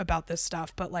smart about this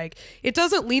stuff, but like it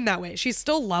doesn't lean that way. She's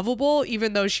still lovable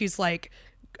even though she's like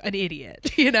an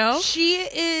idiot, you know? She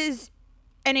is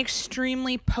an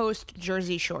extremely post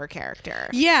Jersey Shore character.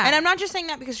 Yeah. And I'm not just saying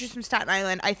that because she's from Staten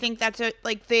Island. I think that's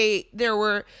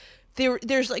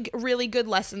there's like really good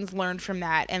lessons learned from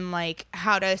that, and like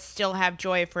how to still have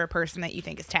joy for a person that you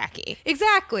think is tacky.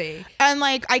 Exactly. And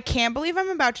like, I can't believe I'm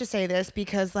about to say this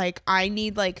because like I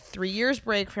need like 3 years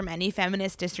break from any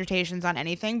feminist dissertations on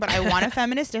anything, but I want a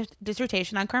feminist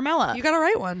dissertation on Carmela. You gotta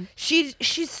write one. She's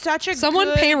such a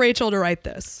Someone pay Rachel to write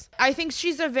this. I think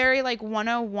she's a very like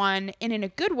 101 and in a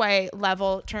good way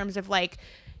level terms of like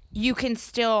you can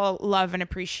still love and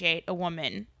appreciate a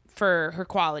woman for her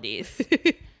qualities.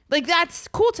 Like, that's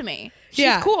cool to me.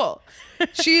 She's cool.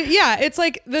 It's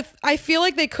like I feel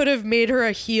like they could have made her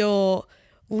a heel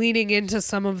leaning into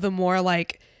some of the more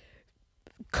like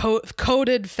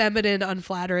coded feminine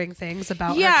unflattering things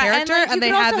about her character, and, like, and you they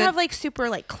could haven't also have like super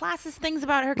like classist things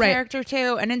about her character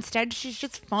too, and instead she's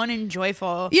just fun and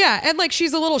joyful. And like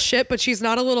she's a little shit, but she's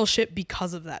not a little shit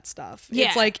because of that stuff.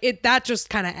 It's like that just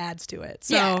kind of adds to it.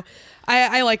 So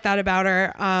I like that about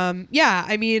her.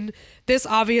 I mean, this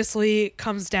obviously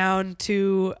comes down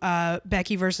to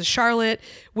Becky versus Charlotte,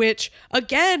 which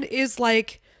again is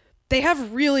like they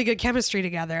have really good chemistry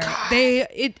together.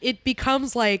 It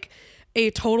becomes like a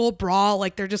total brawl.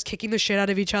 Like they're just kicking the shit out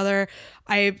of each other.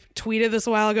 I tweeted this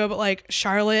a while ago, but like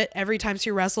Charlotte, every time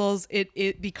she wrestles,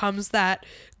 it becomes that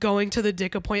going to the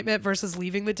dick appointment versus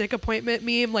leaving the dick appointment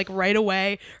meme. Like right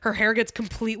away, her hair gets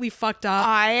completely fucked up.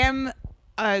 I am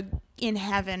in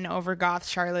heaven over goth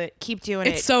Charlotte. Keep doing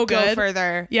it. It's so good. Go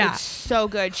further. Yeah. It's so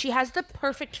good. She has the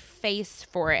perfect face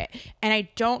for it. And I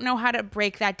don't know how to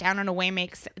break that down in a way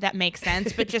that makes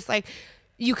sense, but just like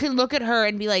you can look at her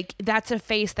and be like, that's a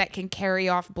face that can carry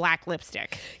off black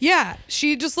lipstick. Yeah,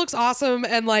 she just looks awesome,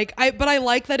 and like but I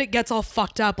like that it gets all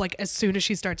fucked up like as soon as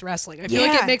she starts wrestling. I feel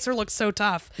like it makes her look so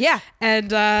tough. Yeah.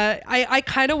 And I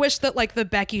kind of wish that like the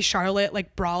Becky Charlotte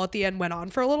like brawl at the end went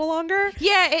on for a little longer.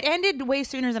 Yeah, it ended way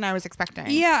sooner than I was expecting.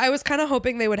 Yeah, I was kind of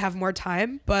hoping they would have more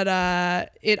time, but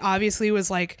it obviously was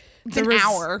like an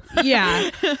hour. Yeah.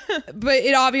 But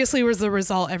it obviously was the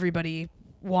result everybody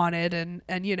wanted,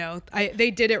 and you know,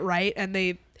 they did it right, and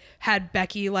they had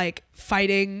Becky like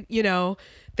fighting, you know,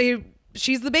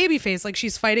 she's the baby face, like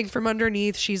she's fighting from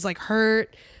underneath, she's like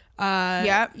hurt,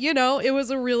 you know, it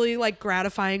was a really like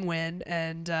gratifying win,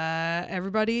 and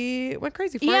everybody went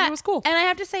crazy for it. It was cool. And I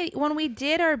have to say, when we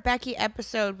did our Becky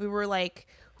episode, we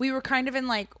were kind of in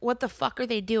like, what the fuck are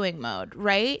they doing mode,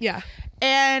 right? Yeah.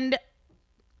 And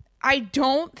I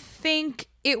don't think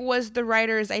it was the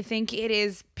writers. I think it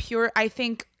is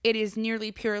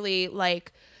nearly purely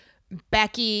like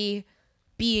Becky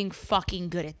being fucking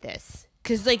good at this.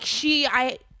 Cause like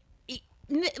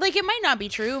it might not be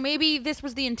true. Maybe this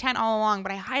was the intent all along,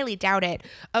 but I highly doubt it.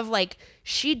 Of like,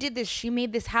 she did this, she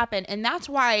made this happen. And that's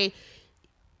why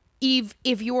if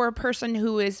you're a person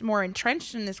who is more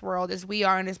entrenched in this world as we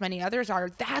are and as many others are,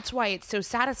 that's why it's so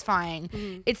satisfying.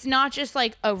 Mm-hmm. It's not just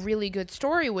like a really good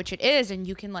story, which it is, and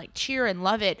you can like cheer and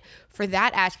love it for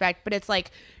that aspect, but it's like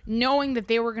knowing that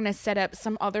they were going to set up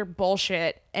some other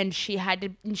bullshit and she's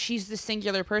the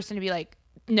singular person to be like,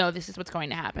 no, this is what's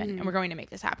going to happen, and we're going to make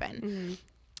this happen. Mm-hmm.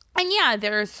 And yeah,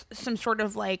 there's some sort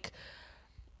of like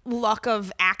luck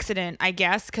of accident, I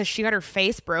guess, because she got her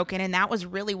face broken, and that was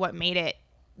really what made it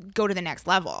go to the next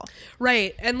level.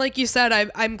 Right. And like you said,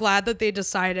 I'm glad that they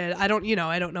decided, I don't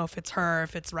know if it's her,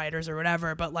 if it's writers or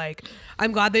whatever, but like,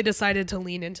 I'm glad they decided to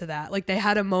lean into that. Like they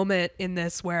had a moment in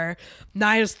this where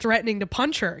Nia's threatening to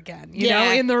punch her again, you know,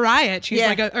 in the riot. She's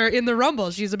like, or in the Rumble,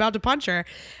 she's about to punch her.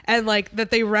 And like that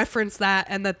they reference that,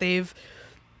 and that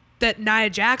that Nia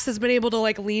Jax has been able to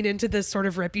like lean into this sort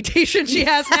of reputation she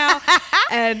has now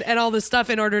and all this stuff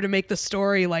in order to make the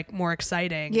story like more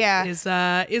exciting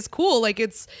is cool. Like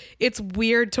it's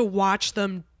weird to watch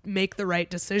them make the right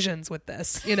decisions with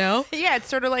this, you know? Yeah, it's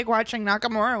sort of like watching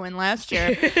Nakamura win last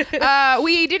year.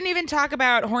 We didn't even talk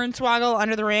about Hornswoggle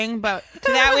under the ring, but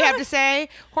to that we have to say,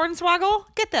 Hornswoggle,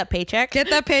 get that paycheck. Get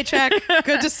that paycheck.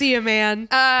 Good to see you, man.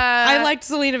 I liked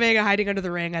Zelina Vega hiding under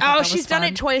the ring. I thought that was she's done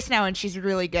fun. it twice now, and she's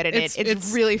really good at it.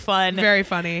 It's really fun. Very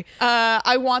funny.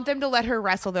 I want them to let her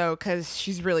wrestle, though, because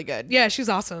she's really good. Yeah, she's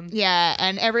awesome. Yeah,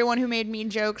 and everyone who made mean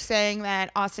jokes saying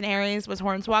that Austin Aries was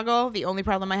Hornswoggle, the only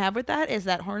problem I have with that is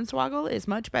that Hornswoggle is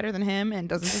much better than him and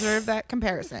doesn't deserve that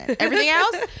comparison. Everything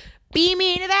else, be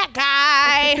mean to that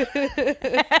guy.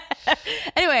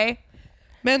 Anyway.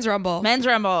 Men's Rumble.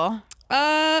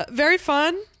 Very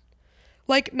fun.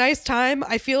 Like, nice time.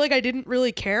 I feel like I didn't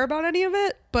really care about any of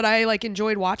it, but I like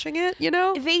enjoyed watching it, you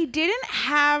know? They didn't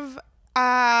have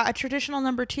a traditional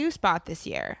number 2 spot this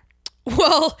year.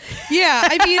 Well, yeah,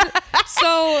 I mean,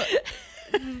 so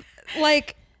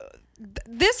like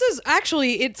this is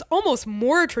actually, it's almost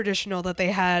more traditional that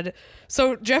they had.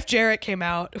 So Jeff Jarrett came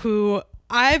out, who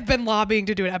I've been lobbying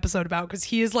to do an episode about because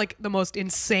he is like the most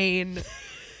insane.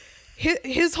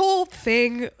 His whole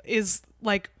thing is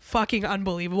like fucking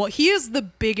unbelievable. He is the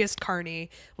biggest carny.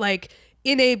 Like,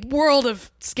 in a world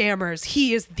of scammers,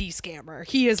 he is the scammer.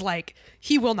 He is like,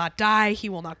 he will not die. He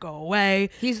will not go away.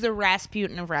 He's the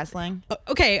Rasputin of wrestling.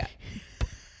 Okay.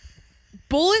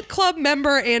 Bullet Club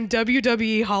member and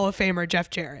WWE Hall of Famer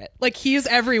Jeff Jarrett. Like, he is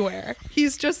everywhere.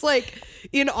 He's just like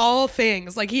in all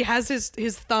things. Like, he has his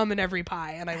thumb in every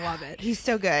pie, and I love it. He's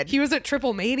so good. He was at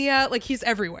Triple Mania. Like, he's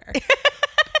everywhere.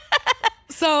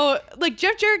 So, like,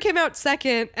 Jeff Jarrett came out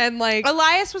second, and like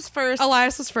Elias was first.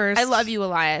 I love you,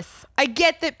 Elias. I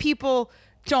get that people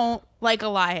don't like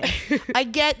Elias. I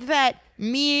get that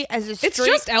me as a straight... It's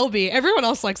just LB. Everyone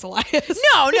else likes Elias.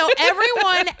 No.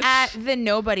 Everyone at the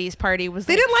Nobody's party was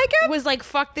They didn't like him? Was like,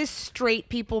 fuck this straight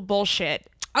people bullshit.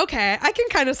 Okay, I can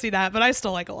kind of see that, but I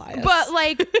still like Elias. But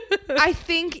like, I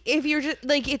think if you're just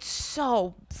like, it's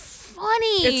so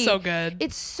funny. It's so good.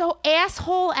 It's so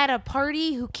asshole at a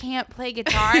party who can't play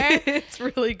guitar. It's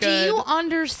really good. Do you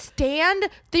understand?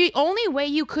 The only way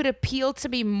you could appeal to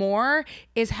me more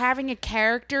is having a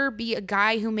character be a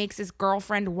guy who makes his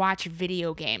girlfriend watch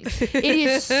video games. It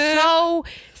is so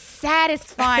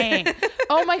satisfying.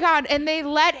 Oh my God. And they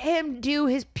let him do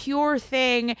his pure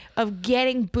thing of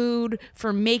getting booed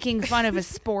for making fun of a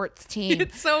sports team.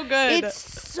 It's so good. It's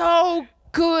so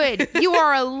good. You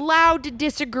are allowed to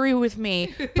disagree with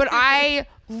me, but I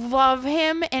love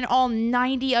him and all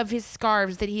 90 of his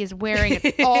scarves that he is wearing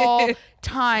at all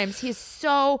times. He is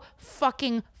so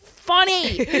fucking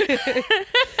funny.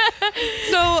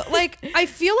 So, like, I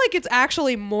feel like it's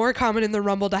actually more common in the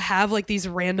Rumble to have like these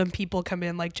random people come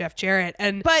in, like Jeff Jarrett,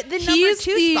 and but the number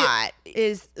 2 spot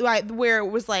is like where it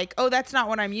was like, oh, that's not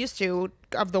what I'm used to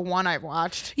of the one I've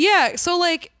watched. Yeah, so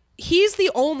like he's the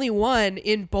only one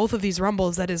in both of these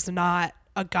Rumbles that is not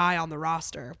a guy on the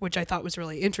roster, which I thought was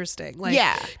really interesting. Like,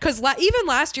 yeah, because even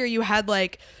last year you had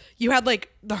like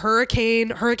the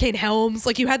Hurricane Helms,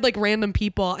 like you had like random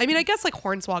people. I mean, I guess like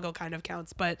Hornswoggle kind of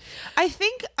counts, but I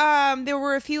think there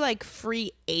were a few like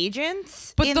free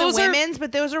agents but in those the women's,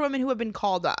 but those are women who have been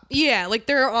called up. Yeah, like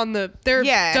they're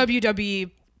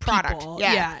WWE product. People.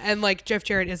 Yeah, and like Jeff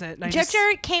Jarrett isn't. Jeff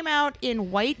Jarrett came out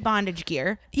in white bondage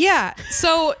gear. Yeah,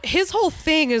 so his whole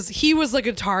thing is he was like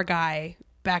a guitar guy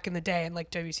back in the day and like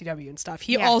WCW and stuff.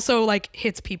 He also like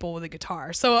hits people with a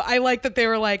guitar. So I like that they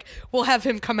were like, we'll have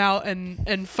him come out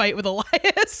and fight with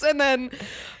Elias, and then,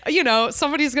 you know,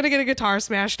 somebody's gonna get a guitar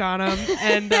smashed on him.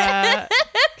 And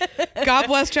God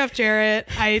bless Jeff Jarrett.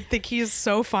 I think he's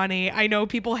so funny. I know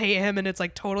people hate him, and it's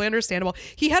like totally understandable.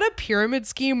 He had a pyramid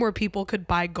scheme where people could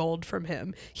buy gold from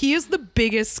him. He is the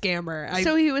biggest scammer.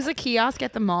 So he was a kiosk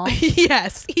at the mall.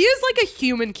 Yes, he is like a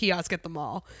human kiosk at the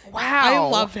mall. Wow, I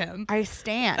love him. I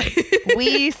stand.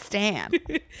 We stand.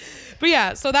 But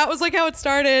yeah, so that was like how it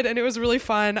started, and it was really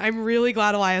fun. I'm really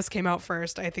glad Elias came out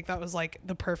first. I think that was like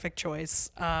the perfect choice.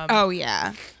 Oh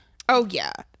yeah.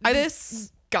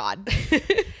 God.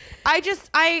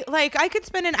 I could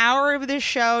spend an hour of this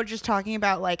show just talking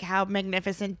about like how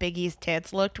magnificent Biggie's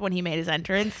tits looked when he made his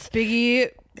entrance.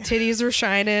 Biggie titties were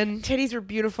shining. Titties were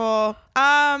beautiful.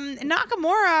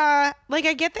 Nakamura, like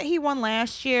I get that he won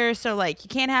last year, so like you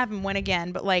can't have him win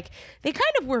again, but like they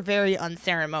kind of were very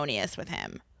unceremonious with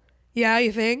him. Yeah,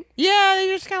 you think? Yeah, they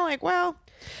just kind of like, well,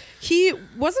 he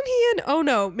wasn't he in, oh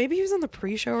no, maybe he was on the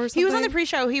pre-show or something. He was on the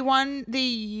pre-show. He won the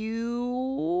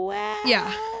US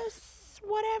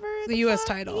whatever. The US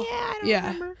title. Yeah,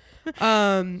 I don't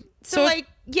remember. So like,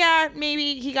 yeah,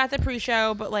 maybe he got the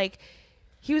pre-show, but like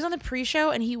he was on the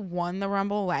pre-show and he won the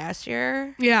Rumble last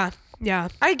year. Yeah. Yeah.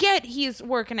 I get he's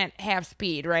working at half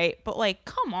speed, right? But like,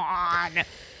 come on.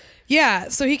 Yeah,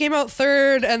 so he came out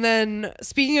third, and then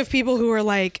speaking of people who are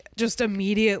like just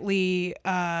immediately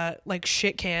like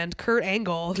shit canned, Kurt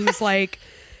Angle, who's like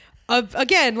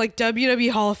again like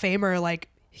WWE Hall of Famer, like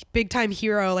big time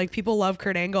hero, like people love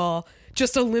Kurt Angle,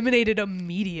 just eliminated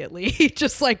immediately.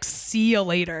 Just like see you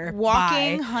later.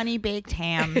 Walking Bye. honey baked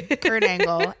ham, Kurt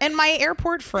Angle, and my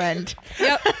airport friend.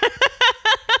 Yep.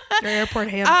 Your airport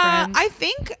ham friend. I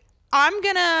think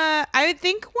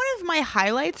one of my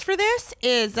highlights for this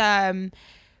is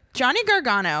Johnny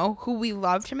Gargano, who we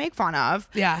love to make fun of.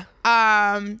 Yeah.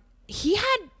 He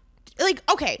had like,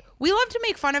 okay, we love to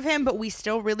make fun of him, but we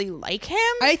still really like him.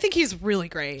 I think he's really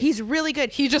great. He's really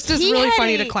good. He just is really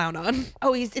funny to clown on.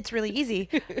 Oh, it's really easy.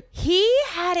 He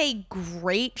had a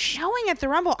great showing at the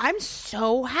Rumble. I'm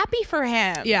so happy for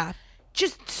him. Yeah.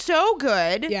 Just so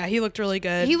good. Yeah, he looked really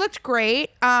good. He looked great.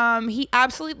 He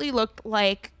absolutely looked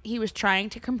like he was trying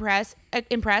to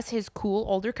impress his cool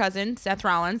older cousin, Seth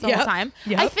Rollins, the whole time.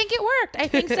 Yep. I think it worked. I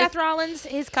think Seth Rollins,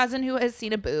 his cousin who has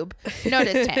seen a boob,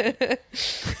 noticed him.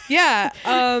 Yeah.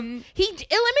 He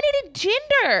eliminated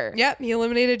Jinder. Yep, he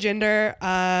eliminated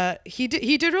Jinder. He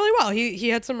did really well. He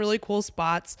had some really cool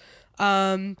spots.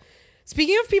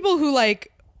 Speaking of people who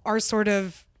like are sort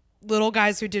of little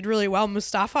guys who did really well,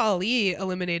 Mustafa Ali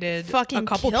eliminated a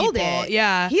couple killed people. it.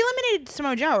 Yeah. He eliminated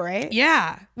Samoa Joe, right?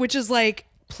 Yeah, which is like,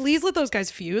 please let those guys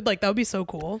feud. Like that would be so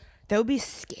cool. That would be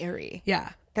scary.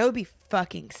 Yeah. That would be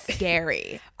fucking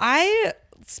scary.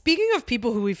 Speaking of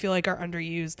people who we feel like are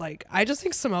underused, like I just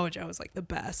think Samoa Joe is like the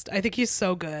best. I think he's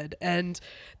so good. And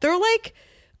they're like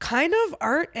kind of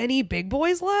aren't any big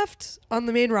boys left on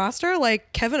the main roster.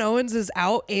 Like Kevin Owens is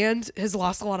out and has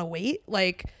lost a lot of weight.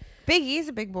 Like Big E's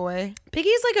a big boy. Big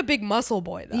E's like a big muscle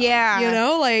boy though. Yeah. You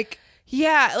know, like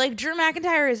yeah, like Drew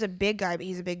McIntyre is a big guy, but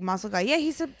he's a big muscle guy. Yeah,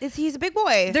 he's a big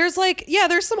boy. there's like, yeah,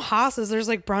 there's some Haas's, there's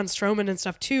like Braun Strowman and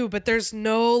stuff too, but there's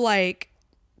no like,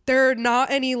 there are not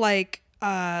any like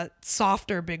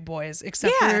softer big boys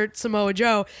except for Samoa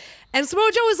Joe. And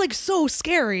Samoa Joe is like so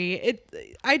scary.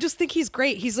 I just think he's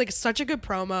great. He's like such a good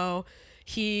promo.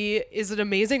 He is an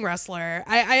amazing wrestler.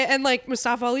 And like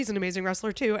Mustafa Ali's an amazing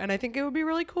wrestler too. And I think it would be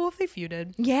really cool if they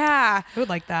feuded. Yeah. I would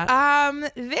like that.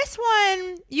 This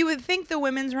one, you would think the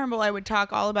Women's Rumble, I would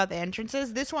talk all about the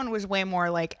entrances. This one was way more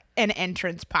like an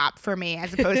entrance pop for me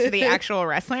as opposed to the actual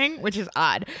wrestling, which is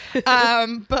odd.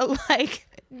 But like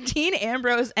Dean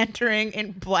Ambrose entering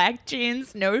in black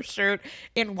jeans, no shirt,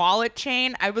 in wallet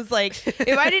chain. I was like,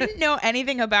 if I didn't know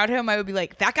anything about him, I would be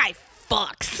like, that guy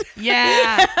fucks.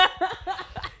 Yeah.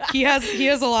 He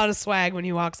has a lot of swag when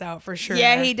he walks out for sure.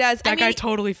 Yeah, he does. That guy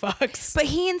totally fucks. But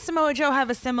he and Samoa Joe have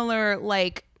a similar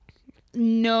like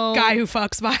guy who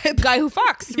fucks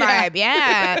vibe.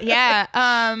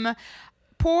 Yeah.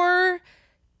 Poor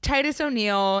Titus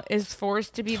O'Neil is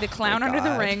forced to be the clown under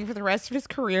the ring for the rest of his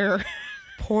career.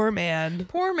 Poor man.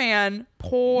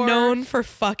 Known for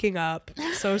fucking up.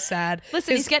 So sad.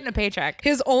 Listen, he's getting a paycheck.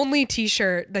 His only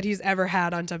t-shirt that he's ever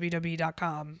had on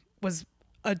WWE.com was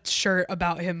a shirt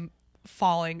about him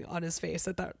falling on his face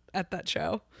at that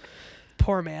show.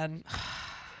 Poor man.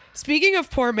 Speaking of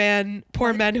poor men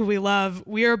who we love,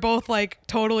 we are both like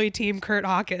totally team Kurt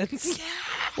Hawkins. Yeah.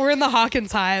 We're in the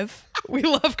Hawkins hive. We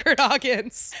love Kurt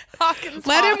Hawkins.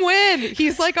 Let him win.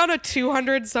 He's like on a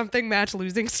 200 something match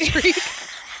losing streak.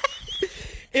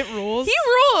 It rules. He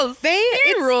rules.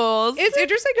 He rules. It's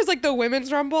interesting because like the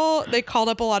Women's Rumble, they called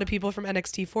up a lot of people from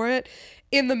NXT for it.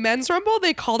 In the Men's Rumble,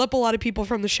 they called up a lot of people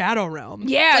from the Shadow Realm.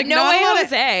 Yeah, like, No Way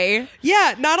Jose.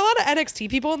 Yeah, not a lot of NXT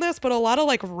people in this, but a lot of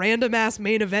like random ass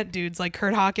main event dudes like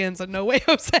Kurt Hawkins and No Way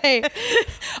Jose.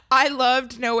 I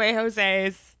loved No Way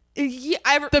Jose's.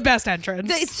 The best entrance.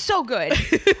 It's so good.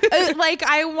 Like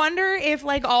I wonder if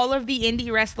like all of the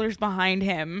indie wrestlers behind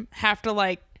him have to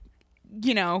like,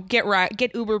 you know, get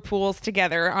Uber pools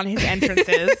together on his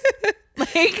entrances.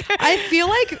 Like I feel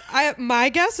like my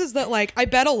guess is that like I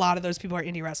bet a lot of those people are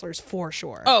indie wrestlers for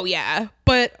sure. Oh yeah.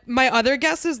 But my other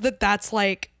guess is that that's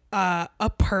like a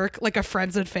perk, like a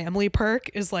friends and family perk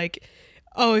is like,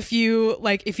 oh, if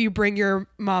you bring your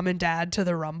mom and dad to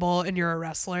the Rumble and you're a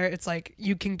wrestler, it's like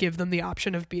you can give them the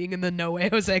option of being in the No Way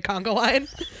Jose conga line.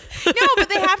 No, but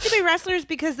they have to be wrestlers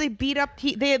because they beat up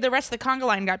the rest of the conga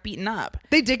line got beaten up.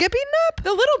 They did get beaten up? A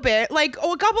little bit. Like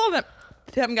a couple of them.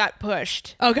 them got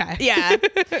pushed. Okay. Yeah.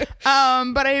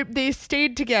 But they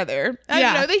stayed together. I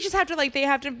don't know. They just have to they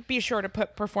have to be sure to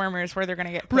put performers where they're going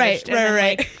to get pushed.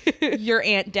 Right. Your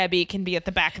Aunt Debbie can be at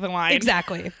the back of the line.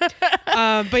 Exactly.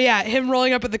 But yeah, him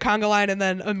rolling up at the conga line and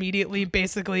then immediately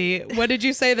basically, what did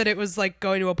you say that it was like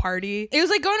going to a party? It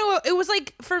was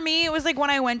like for me, it was like when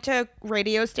I went to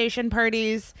radio station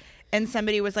parties and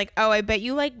somebody was like, oh, I bet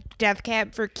you like Death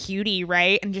Cab for Cutie,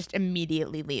 right? And just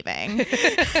immediately leaving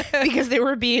because they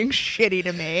were being shitty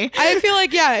to me. I feel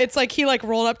like, yeah, it's like he like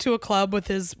rolled up to a club with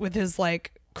his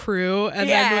like crew and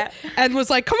then and was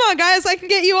like, come on guys, I can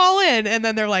get you all in. And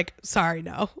then they're like, sorry,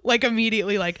 no. Like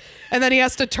immediately and then he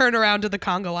has to turn around to the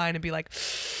conga line and be like,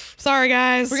 sorry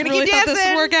guys, we're going to really keep dancing. This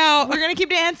would work out. We're going to keep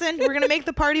dancing. We're going to make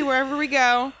the party wherever we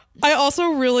go. I also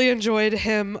really enjoyed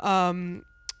him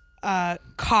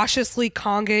cautiously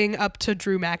conging up to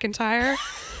Drew McIntyre.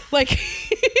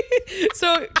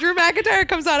 So Drew McIntyre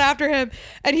comes out after him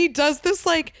and he does this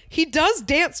he does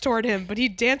dance toward him, but he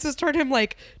dances toward him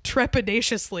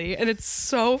trepidatiously, and it's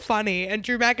so funny. And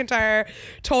Drew McIntyre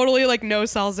totally no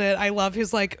sells it. I love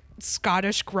his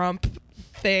Scottish grump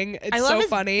thing. It's I love so his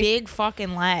funny. Big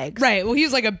fucking legs. Right. Well,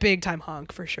 he's a big time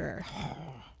hunk for sure.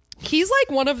 He's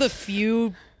one of the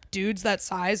few dudes that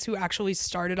size who actually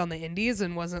started on the indies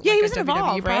and wasn't he a was WWE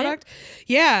Evolve, product. Right?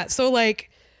 Yeah, so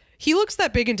he looks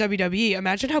that big in WWE.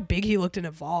 Imagine how big he looked in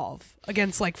Evolve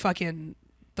against fucking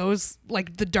those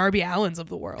the Darby Allins of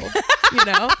the world, you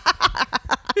know?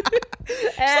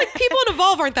 It's people in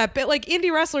Evolve aren't that big.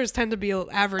 Indie wrestlers tend to be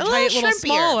average height, a little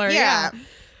smaller. Yeah.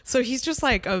 So he's just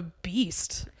a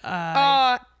beast.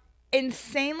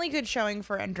 Insanely good showing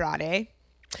for Andrade.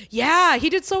 Yeah, he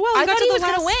did so well. I thought he was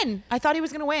going to win. I thought he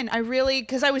was going to win. I really,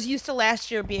 because I was used to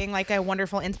last year being a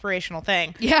wonderful inspirational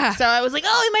thing. Yeah. So I was like,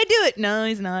 oh, he might do it. No,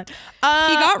 he's not. He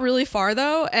got really far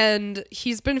though, and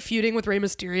he's been feuding with Rey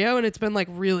Mysterio, and it's been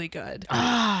really good.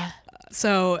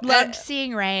 So loved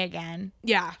seeing Rey again.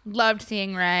 Yeah, loved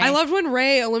seeing Rey. I loved when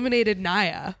Rey eliminated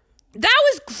Nia. That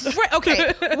was great.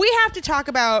 Okay, we have to talk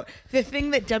about the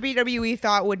thing that WWE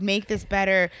thought would make this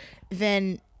better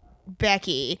than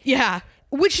Becky. Yeah.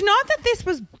 Which, not that this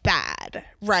was bad,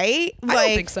 right? I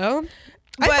don't think so.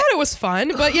 I thought it was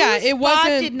fun, but yeah, it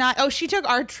wasn't. Did not. Oh, she took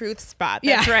R-Truth's spot.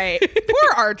 That's right.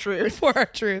 Poor R-Truth. Poor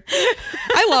R-Truth.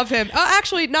 I love him.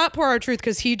 Actually, not poor R-Truth,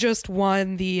 because he just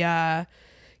won the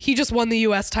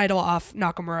U.S. title off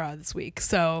Nakamura this week.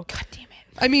 So, God damn it.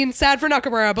 I mean, sad for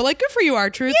Nakamura, but good for you,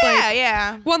 R-Truth.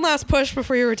 Yeah. One last push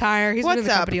before you retire. He's been in the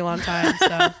company a long time.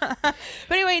 So, but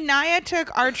anyway, Nia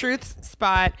took R-Truth's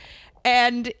spot,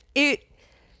 and it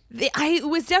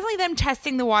was definitely them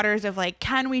testing the waters of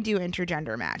can we do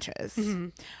intergender matches?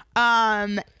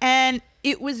 Mm-hmm. And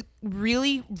it was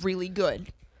really, really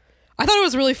good. I thought it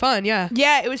was really fun. Yeah.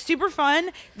 Yeah, it was super fun.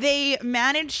 They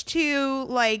managed to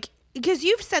because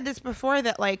you've said this before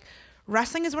that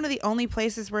wrestling is one of the only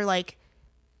places where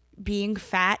being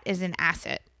fat is an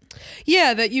asset.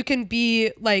 Yeah, that you can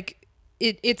be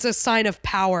it's a sign of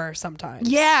power sometimes.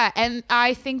 Yeah, and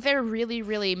I think they're really,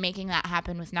 really making that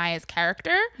happen with Nia's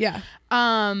character. Yeah.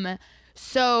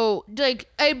 So we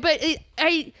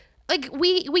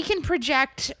can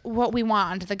project what we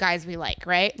want onto the guys we like,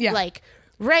 right? Yeah.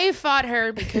 Rey fought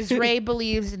her because Rey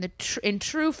believes in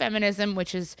true feminism,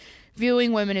 which is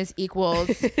viewing women as equals,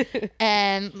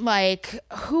 and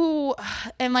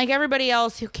everybody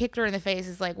else who kicked her in the face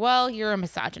is well, you're a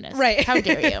misogynist, right? How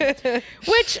dare you?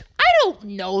 Which I don't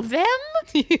know them.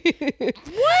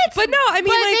 What? But no, I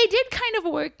mean, they did kind of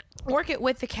work it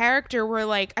with the character where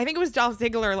I think it was Dolph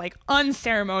Ziggler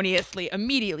unceremoniously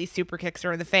immediately super kicks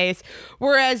her in the face,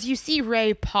 whereas you see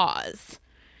Rey pause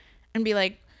and be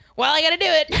like, well, I gotta do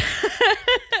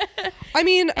it. I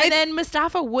mean, and then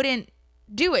Mustafa wouldn't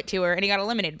do it to her, and he got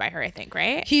eliminated by her, I think,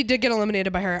 right? He did get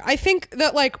eliminated by her. I think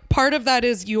that part of that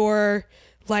is your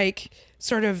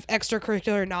sort of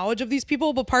extracurricular knowledge of these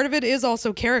people, but part of it is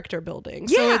also character building.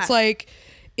 Yeah. So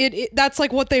it's that's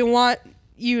what they want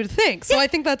you to think. So I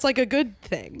think that's a good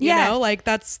thing. You know,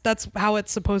 that's how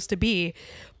it's supposed to be.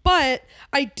 But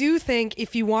I do think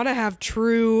if you want to have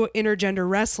true intergender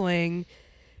wrestling,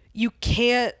 you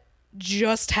can't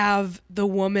just have the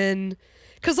woman,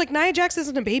 because Nia Jax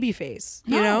isn't a baby face,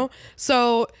 you know?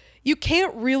 So you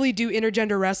can't really do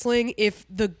intergender wrestling if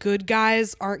the good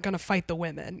guys aren't going to fight the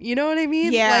women. You know what I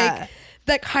mean? Yeah.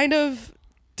 That kind of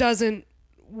doesn't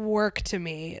work to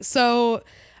me. So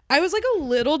I was a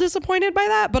little disappointed by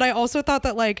that, but I also thought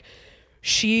that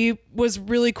she was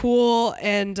really cool.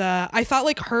 And I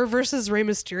thought her versus Rey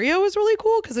Mysterio was really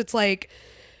cool, because it's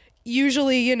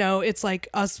usually, it's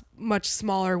a much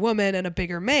smaller woman and a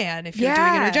bigger man if you're doing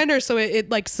intergender. So it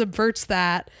subverts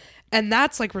that. And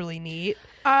that's like really neat.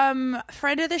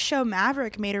 Friend of the show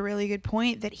Maverick made a really good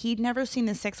point that he'd never seen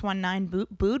the 619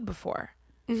 booed before,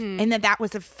 and that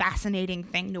was a fascinating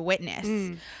thing to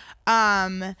witness.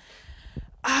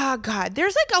 Oh God,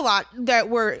 there's like a lot that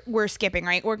we're skipping,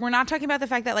 right? We're not talking about the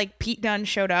fact that like Pete Dunne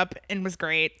showed up and was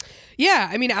great. Yeah,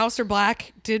 I mean, Aleister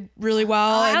Black did really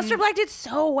well. Aleister Black did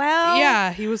so well.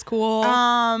 Yeah, he was cool.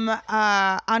 Andrade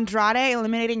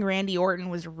eliminating Randy Orton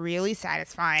was really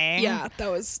satisfying. Yeah, that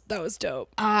was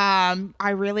dope. I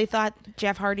really thought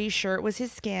Jeff Hardy's shirt was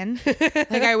his skin.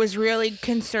 Like I was really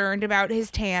concerned about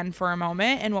his tan for a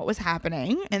moment and what was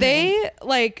happening. And they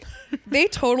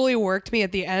totally worked me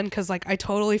at the end because like I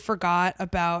totally forgot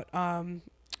about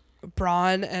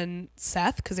Braun and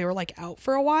Seth because they were like out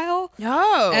for a while.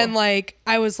 No. And like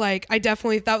I was like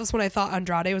that was when I thought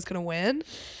Andrade was gonna win,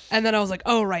 and then I was like,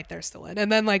 oh right, they're still in.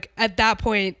 And then like at that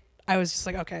point I was just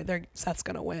like, okay, Seth's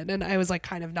gonna win, and I was like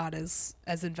kind of not as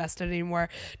invested anymore.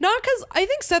 Not because I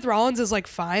think Seth Rollins is like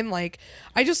fine, like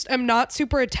I just am not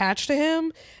super attached to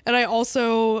him, and I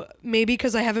also maybe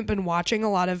because I haven't been watching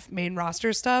a lot of main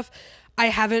roster stuff,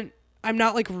 I'm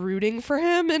not like rooting for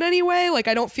him in any way. Like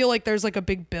I don't feel like there's like a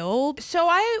big build. So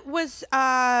I was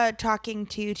talking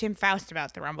to Tim Faust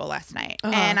about the Rumble last night,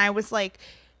 and I was like,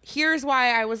 here's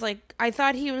why I was like, I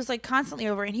thought he was like constantly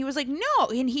over, and he was like, no,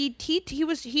 and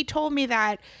he told me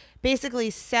that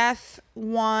basically Seth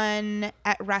won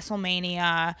at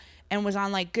WrestleMania and was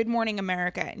on like Good Morning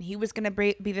America, and he was gonna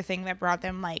be the thing that brought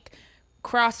them like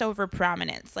crossover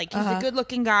prominence. Like he's a good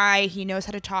looking guy, he knows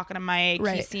how to talk on a mic,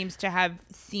 he seems to have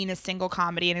seen a single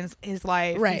comedy in his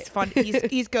life, he's fun,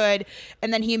 he's good,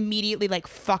 and then he immediately like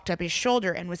fucked up his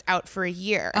shoulder and was out for a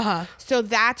year. So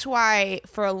that's why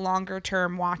for a longer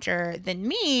term watcher than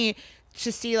me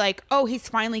to see like, oh, he's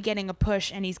finally getting a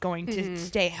push and he's going to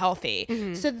stay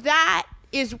healthy, so that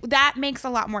makes a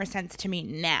lot more sense to me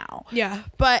now. Yeah.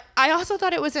 But I also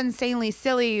thought it was insanely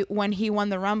silly when he won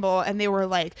the Rumble and they were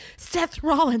like, Seth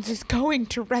Rollins is going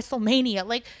to WrestleMania.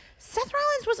 Like, Seth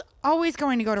Rollins was always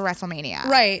going to go to WrestleMania.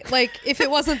 Right. Like, if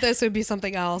it wasn't this, it would be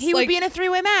something else. He like, would be in a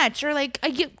 3-way match or like,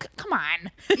 come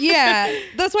on. Yeah.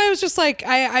 That's why I was just like,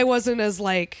 I wasn't as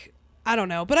like, I don't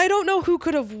know. But I don't know who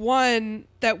could have won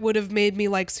that would have made me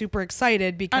like super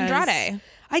excited because Andrade.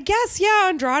 I guess, yeah,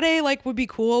 Andrade like would be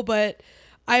cool, but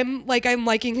I'm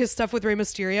liking his stuff with Rey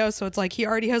Mysterio, so it's like he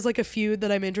already has like a feud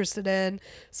that I'm interested in.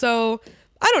 So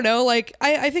I don't know, like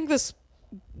I think this,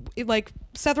 like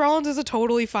Seth Rollins is a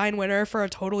totally fine winner for a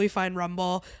totally fine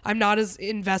Rumble. I'm not as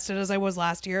invested as I was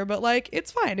last year, but like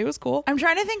it's fine. It was cool. I'm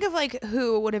trying to think of like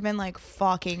who would have been like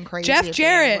fucking crazy. Jeff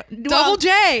Jarrett, Double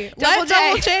J. Let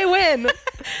Double J win.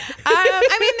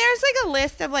 I mean, there's like a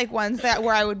list of like ones that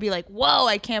where I would be like, whoa,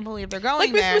 I can't believe they're going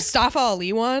like there. If Mustafa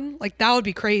Ali won, like that would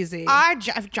be crazy.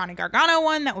 If Johnny Gargano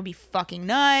won, that would be fucking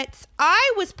nuts.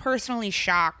 I was personally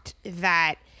shocked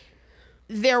that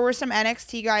there were some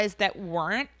NXT guys that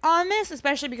weren't on this,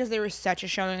 especially because there was such a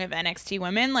showing of NXT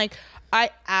women. Like, I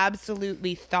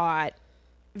absolutely thought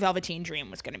Velveteen Dream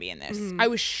was going to be in this. I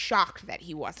was shocked that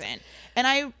he wasn't. And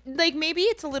I, like, maybe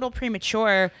it's a little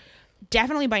premature.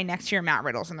 Definitely by next year, Matt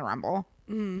Riddle's in the Rumble.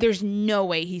 There's no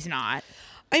way he's not.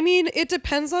 I mean, it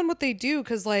depends on what they do,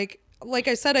 because, like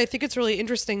I said, I think it's really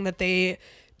interesting that they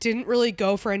didn't really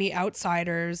go for any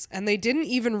outsiders, and they didn't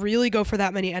even really go for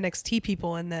that many NXT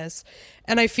people in this.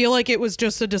 And I feel like it was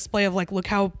just a display of like, look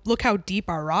how deep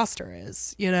our roster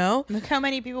is, you know? Look how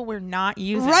many people we're not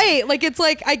using. Right. Like, it's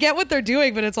like, I get what they're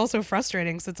doing, but it's also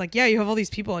frustrating. So it's like, yeah, you have all these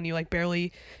people and you like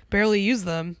barely use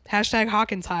them. Hashtag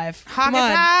Hawkins Hive.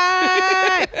 Hawkins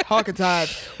Hive. Hawkins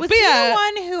Hive. Was he the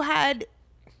one who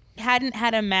hadn't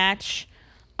had a match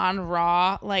on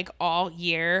Raw like all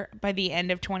year by the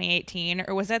end of 2018,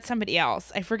 or was that somebody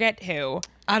else? I forget who.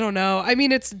 I don't know. I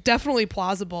mean, it's definitely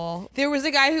plausible. There was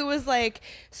a guy who was like,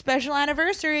 special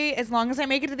anniversary, as long as I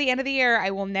make it to the end of the year,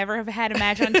 I will never have had a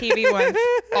match on TV once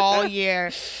all year.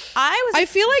 I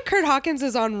feel like Kurt Hawkins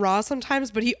is on Raw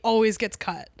sometimes, but he always gets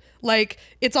cut. Like,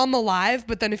 it's on the live,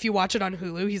 but then if you watch it on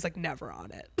Hulu, he's like never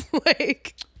on it.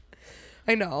 Like,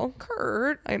 I know.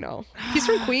 Kurt. I know. He's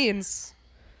from Queens.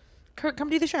 Kurt, come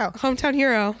do the show. Hometown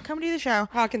hero. Come do the show.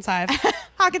 Hawkins Hive.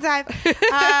 Hawkins Hive.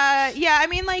 Yeah, I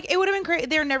mean, like, it would have been crazy.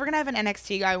 They're never going to have an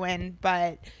NXT guy win,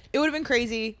 but it would have been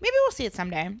crazy. Maybe we'll see it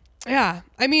someday. Yeah.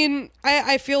 I mean,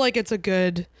 I feel like it's a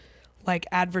good like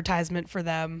advertisement for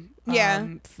them. Yeah.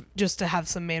 Just to have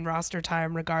some main roster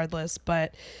time regardless.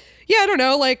 But yeah, I don't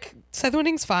know. Like Seth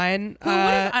Winding's fine. Who would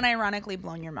have unironically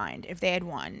blown your mind if they had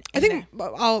won? I think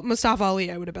Mustafa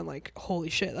Ali, I would have been like, holy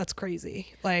shit, that's crazy.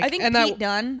 Like, I think Pete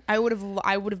Dunne, I would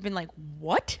have been like,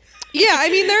 what? Yeah, I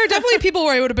mean, there are definitely people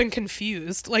where I would have been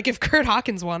confused. Like if Kurt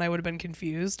Hawkins won, I would have been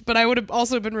confused, but I would have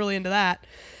also been really into that.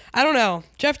 I don't know.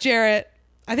 Jeff Jarrett,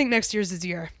 I think next year's his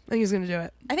year. I think he's going to do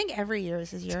it. I think every year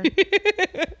is his year.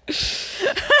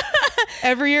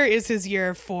 Every year is his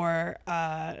year for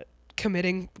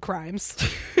committing crimes.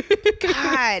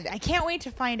 God, I can't wait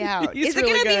to find out. He's Is it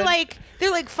really going to be good. like,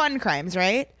 they're like fun crimes,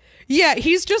 right? Yeah,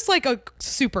 he's just like a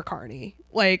super carny.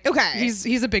 Like, Okay.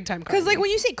 he's a big time carny. Because like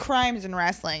when you say crimes in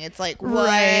wrestling, it's like, what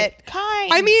Right.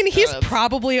 kind? I mean, he's of-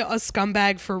 probably a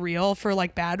scumbag for real for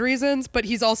like bad reasons, but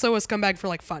he's also a scumbag for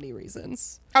like funny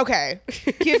reasons. Okay.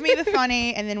 Give me the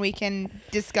funny and then we can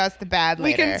discuss the bad We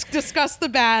later. can discuss the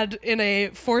bad in a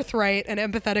forthright and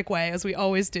empathetic way, as we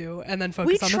always do, and then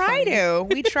focus on the funny.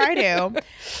 We try to.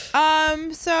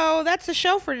 So that's the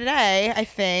show for today, I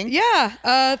think.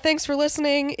 Yeah. Thanks for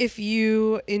listening. If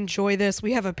you enjoy this,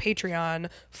 we have a Patreon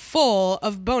full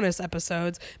of bonus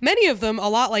episodes, many of them a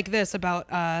lot like this,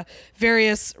 about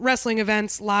various wrestling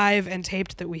events, live and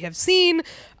taped, that we have seen.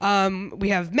 We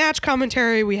have match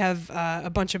commentary. We have a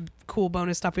bunch of cool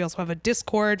bonus stuff. We also have a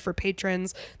Discord for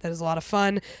patrons that is a lot of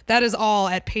fun. That is all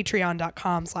at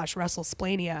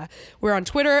patreon.com/WrestleSplania. We're on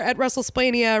Twitter at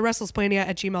WrestleSplania,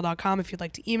 WrestleSplania@gmail.com if you'd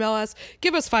like to email us.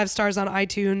 Give us 5 stars on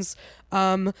iTunes.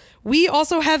 We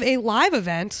also have a live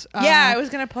event. Yeah, I was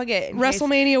going to plug it.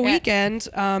 WrestleMania weekend,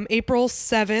 April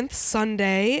 7th,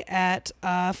 Sunday at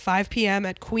 5 p.m.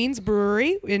 at Queen's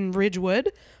Brewery in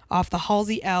Ridgewood off the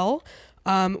Halsey L.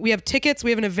 We have tickets.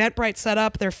 We have an Eventbrite set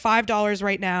up. They're $5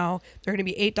 right now. They're going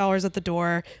to be $8 at the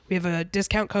door. We have a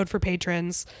discount code for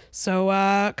patrons. So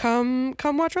come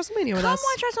watch WrestleMania with us. Come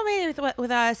watch WrestleMania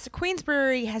with us. Queen's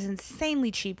Brewery has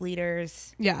insanely cheap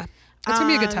leaders. Yeah. It's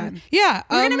gonna be a good time. Yeah,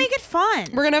 We're gonna make it fun.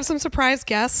 We're gonna have some surprise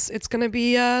guests. It's gonna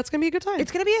be a good time.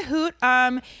 It's gonna be a hoot.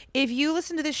 If you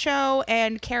listen to this show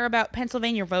and care about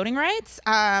Pennsylvania voting rights,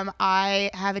 I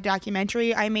have a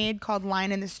documentary I made called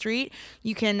Line in the Street.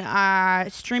 You can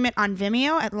stream it on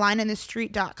Vimeo at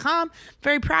lineinthestreet.com.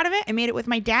 Very proud of it. I made it with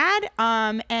my dad.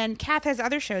 And Kath has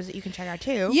other shows that you can check out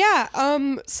too. Yeah.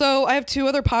 So I have 2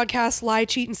 other podcasts: Lie,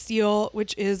 Cheat, and Steal,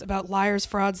 which is about liars,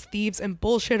 frauds, thieves, and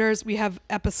bullshitters. We have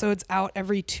episodes out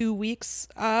every 2 weeks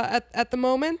at the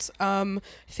moment. I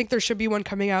think there should be one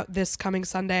coming out this coming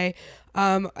Sunday.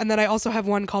 And then I also have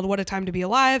one called What a Time to Be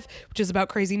Alive, which is about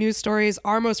crazy news stories.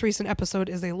 Our most recent episode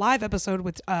is a live episode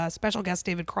with special guest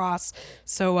David Cross.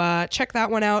 So check that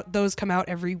one out. Those come out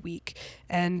every week.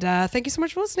 And thank you so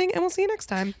much for listening, and we'll see you next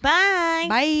time. Bye.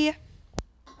 Bye.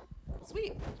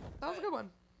 Sweet. That was a good one.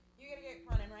 You gotta get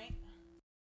running, right?